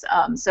choose.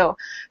 So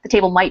the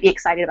table might be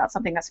excited about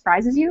something that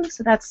surprises you,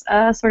 so that's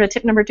sort of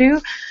tip number 2.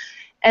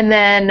 And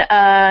then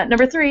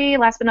number 3,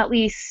 last but not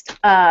least,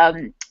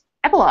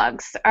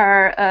 epilogues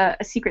are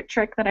a secret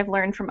trick that I've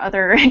learned from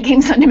other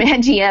Games on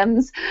Demand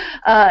GMs.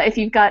 If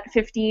you've got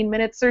 15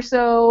 minutes or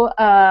so,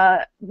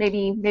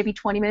 maybe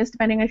 20 minutes,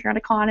 depending if you're on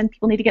a con and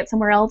people need to get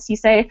somewhere else, you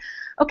say,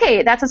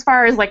 okay, that's as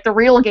far as like the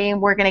real game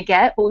we're going to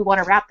get, but we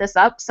want to wrap this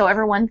up, so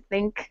everyone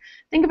think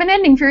of an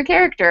ending for your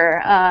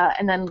character,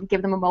 and then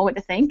give them a moment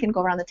to think and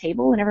go around the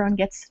table, and everyone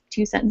gets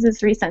 2 sentences,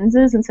 3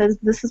 sentences, and says,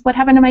 this is what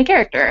happened to my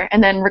character.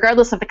 And then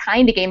regardless of the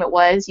kind of game it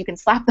was, you can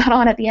slap that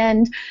on at the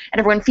end, and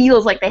everyone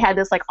feels like they had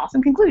this like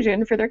awesome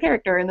conclusion for their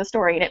character in the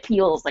story, and it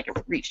feels like it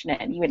reached an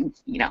end, even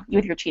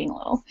if you're cheating a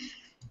little.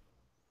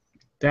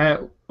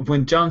 That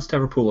when John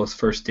Stavropoulos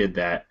first did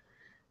that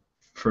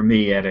for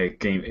me at a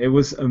game, it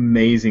was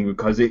amazing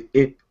because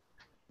it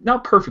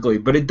not perfectly,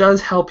 but it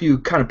does help you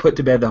kind of put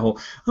to bed the whole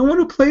I want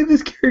to play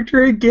this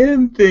character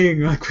again thing.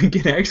 Like we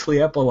can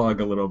actually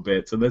epilogue a little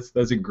bit. So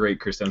that's a great,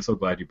 Kristen. I'm so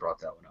glad you brought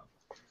that one up.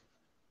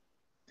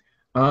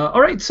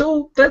 All right,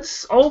 so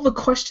that's all the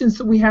questions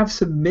that we have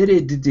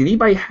submitted. Did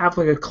anybody have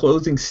like a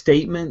closing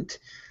statement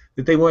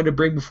that they wanted to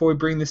bring before we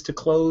bring this to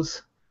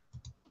close?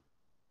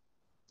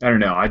 I don't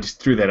know. I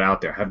just threw that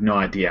out there. I have no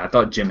idea. I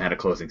thought Jim had a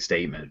closing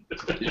statement.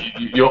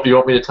 You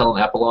want me to tell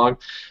an epilogue?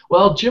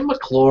 Well, Jim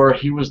McClure,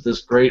 he was this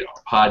great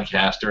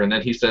podcaster, and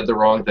then he said the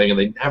wrong thing, and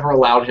they never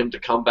allowed him to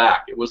come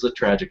back. It was a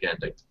tragic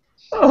ending.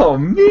 Oh,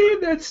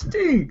 man, that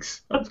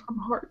stinks. I'm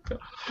hard.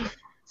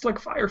 It's like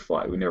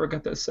Firefly. We never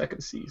got that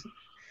second season.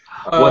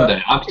 One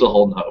day. I'm still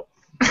holding hope.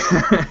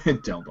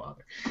 Don't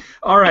bother.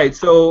 All right,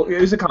 so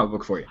here's a comic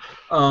book for you.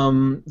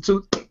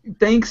 So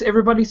thanks,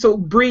 everybody. So,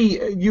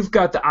 Bree, you've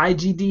got the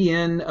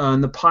IGDN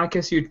and the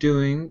podcast you're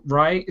doing,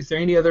 right? Is there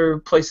any other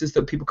places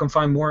that people can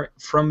find more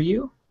from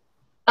you?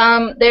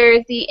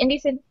 There's the Indie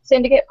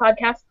Syndicate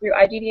podcast through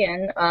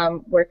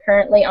IGDN. We're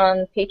currently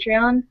on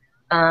Patreon.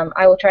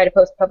 I will try to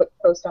post a public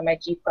post on my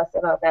G+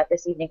 about that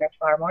this evening or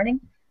tomorrow morning.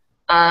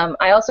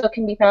 I also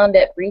can be found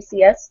at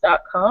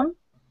breecs.com.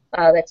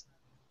 That's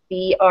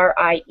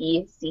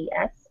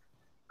BRIECS.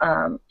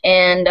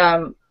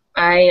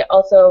 I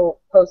also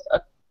post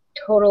a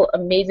total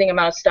amazing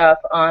amount of stuff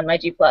on my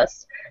G+.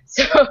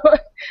 So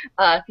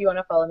if you want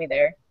to follow me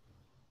there.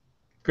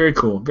 Very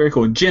cool, very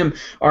cool. Jim,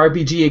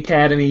 RPG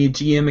Academy,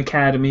 GM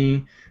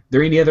Academy. Are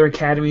there any other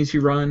academies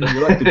you run?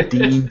 You're like the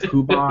Dean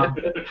Poobah.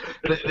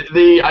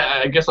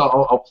 I guess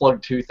I'll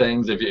plug 2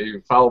 things. If you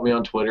follow me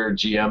on Twitter,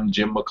 GM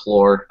Jim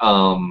McClure,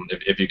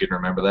 if you can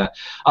remember that.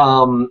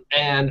 And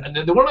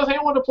the one other thing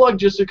I want to plug,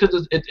 just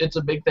because it's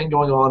a big thing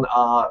going on,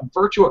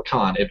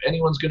 VirtuaCon. If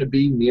anyone's going to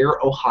be near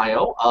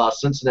Ohio,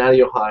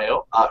 Cincinnati,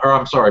 Ohio, or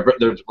I'm sorry,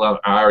 I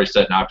already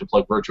said now I have to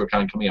plug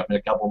VirtuaCon coming up in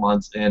a couple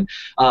months. And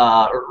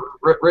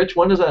Rich,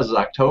 when is that? Is it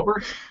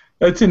October?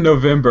 That's in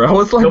November. I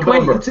was like,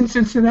 November. wait, it's in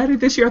Cincinnati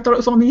this year? I thought it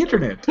was on the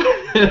internet.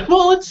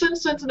 Well, it's in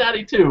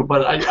Cincinnati too,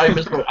 but I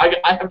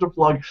have to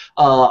plug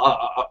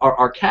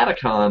our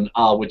Catacon,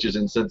 which is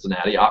in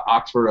Cincinnati,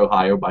 Oxford,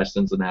 Ohio, by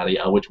Cincinnati,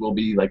 which will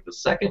be like the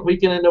second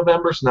weekend in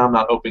November. So now I'm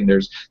not hoping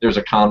there's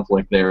a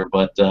conflict there,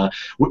 but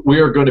we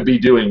are going to be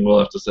doing. We'll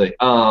have to say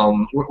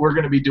we're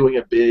going to be doing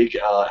a big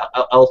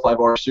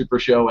L5R Super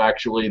Show.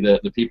 Actually,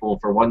 the people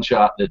for One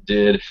Shot that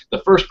did the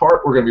first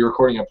part, we're going to be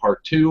recording a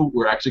part 2.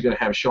 We're actually going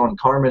to have Sean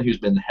Carman, who's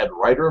been the head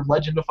writer of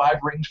Legend of Five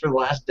Rings for the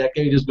last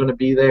decade, is going to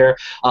be there.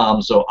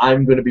 So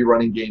I'm going to be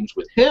running games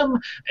with him,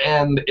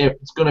 and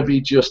it's going to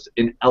be just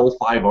an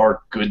L5R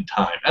good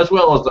time, as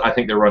well as I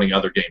think they're running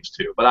other games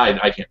too, but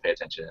I can't pay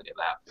attention to any of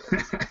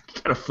that.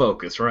 Gotta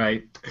focus,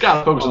 right?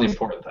 Gotta focus on the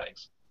important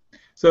things.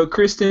 So,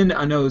 Kristen,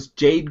 I know it's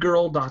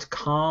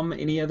jadegirl.com.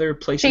 Any other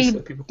places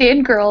that people...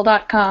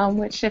 Jadegirl.com,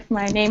 which, if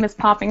my name is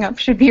popping up,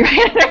 should be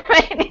right under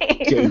my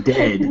name.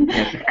 Jaded.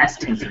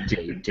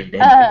 Jade.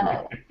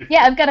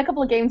 Yeah, I've got a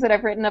couple of games that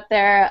I've written up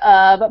there,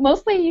 but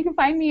mostly you can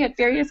find me at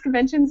various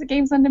conventions at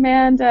Games on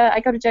Demand. I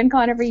go to Gen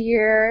Con every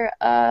year.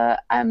 I'm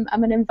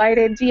an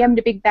invited GM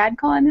to Big Bad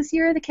Con this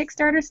year. The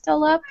Kickstarter's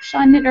still up.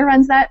 Sean Nittner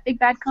runs that Big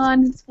Bad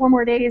Con. It's 4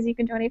 more days. You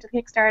can donate to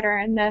the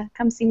Kickstarter and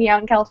come see me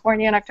out in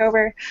California in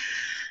October.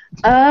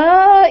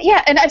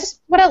 Yeah, and I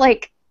just want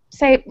to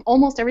say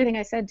almost everything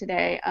I said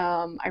today.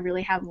 I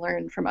really have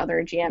learned from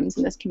other GMs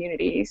in this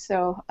community.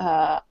 So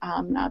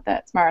I'm not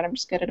that smart. I'm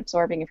just good at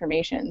absorbing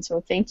information.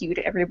 So thank you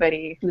to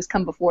everybody who's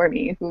come before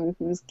me,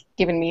 who's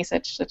given me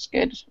such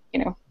good,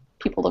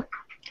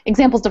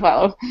 examples to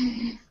follow.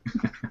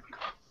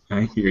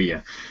 I hear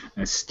you.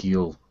 I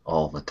steal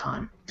all the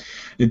time.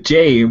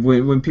 Jay,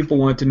 when people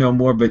want to know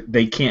more, but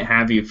they can't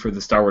have you for the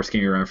Star Wars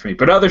game you run for me,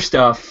 but other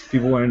stuff,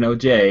 people want to know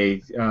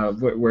Jay,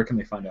 where can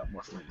they find out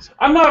more from you?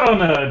 I'm not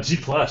on G+,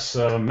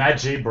 Matt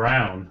J.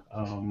 Brown.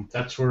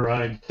 That's where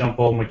I dump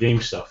all my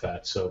game stuff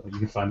at, so you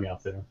can find me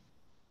out there.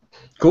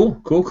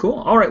 Cool.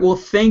 All right, well,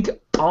 thank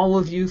all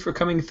of you for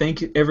coming.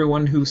 Thank you,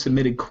 everyone who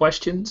submitted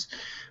questions.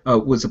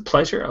 It was a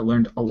pleasure. I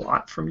learned a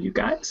lot from you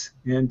guys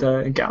and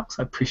gals.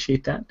 I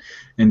appreciate that.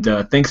 And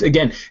thanks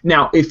again.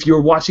 Now, if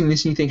you're watching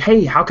this and you think,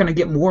 hey, how can I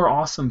get more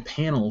awesome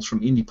panels from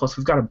Indie Plus?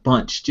 We've got a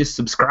bunch. Just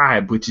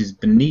subscribe, which is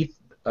beneath.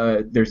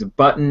 There's a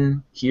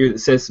button here that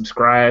says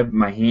subscribe.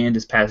 My hand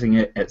is passing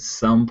it at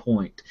some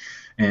point.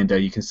 And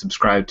you can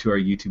subscribe to our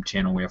YouTube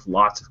channel. We have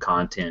lots of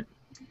content.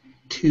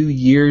 2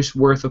 years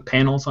worth of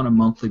panels on a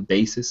monthly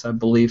basis, I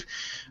believe.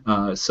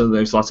 So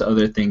there's lots of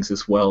other things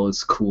as well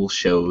as cool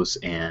shows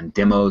and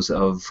demos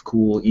of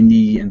cool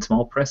indie and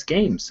small press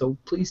games. So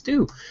please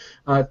do.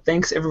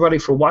 Thanks everybody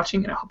for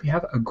watching, and I hope you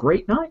have a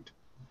great night.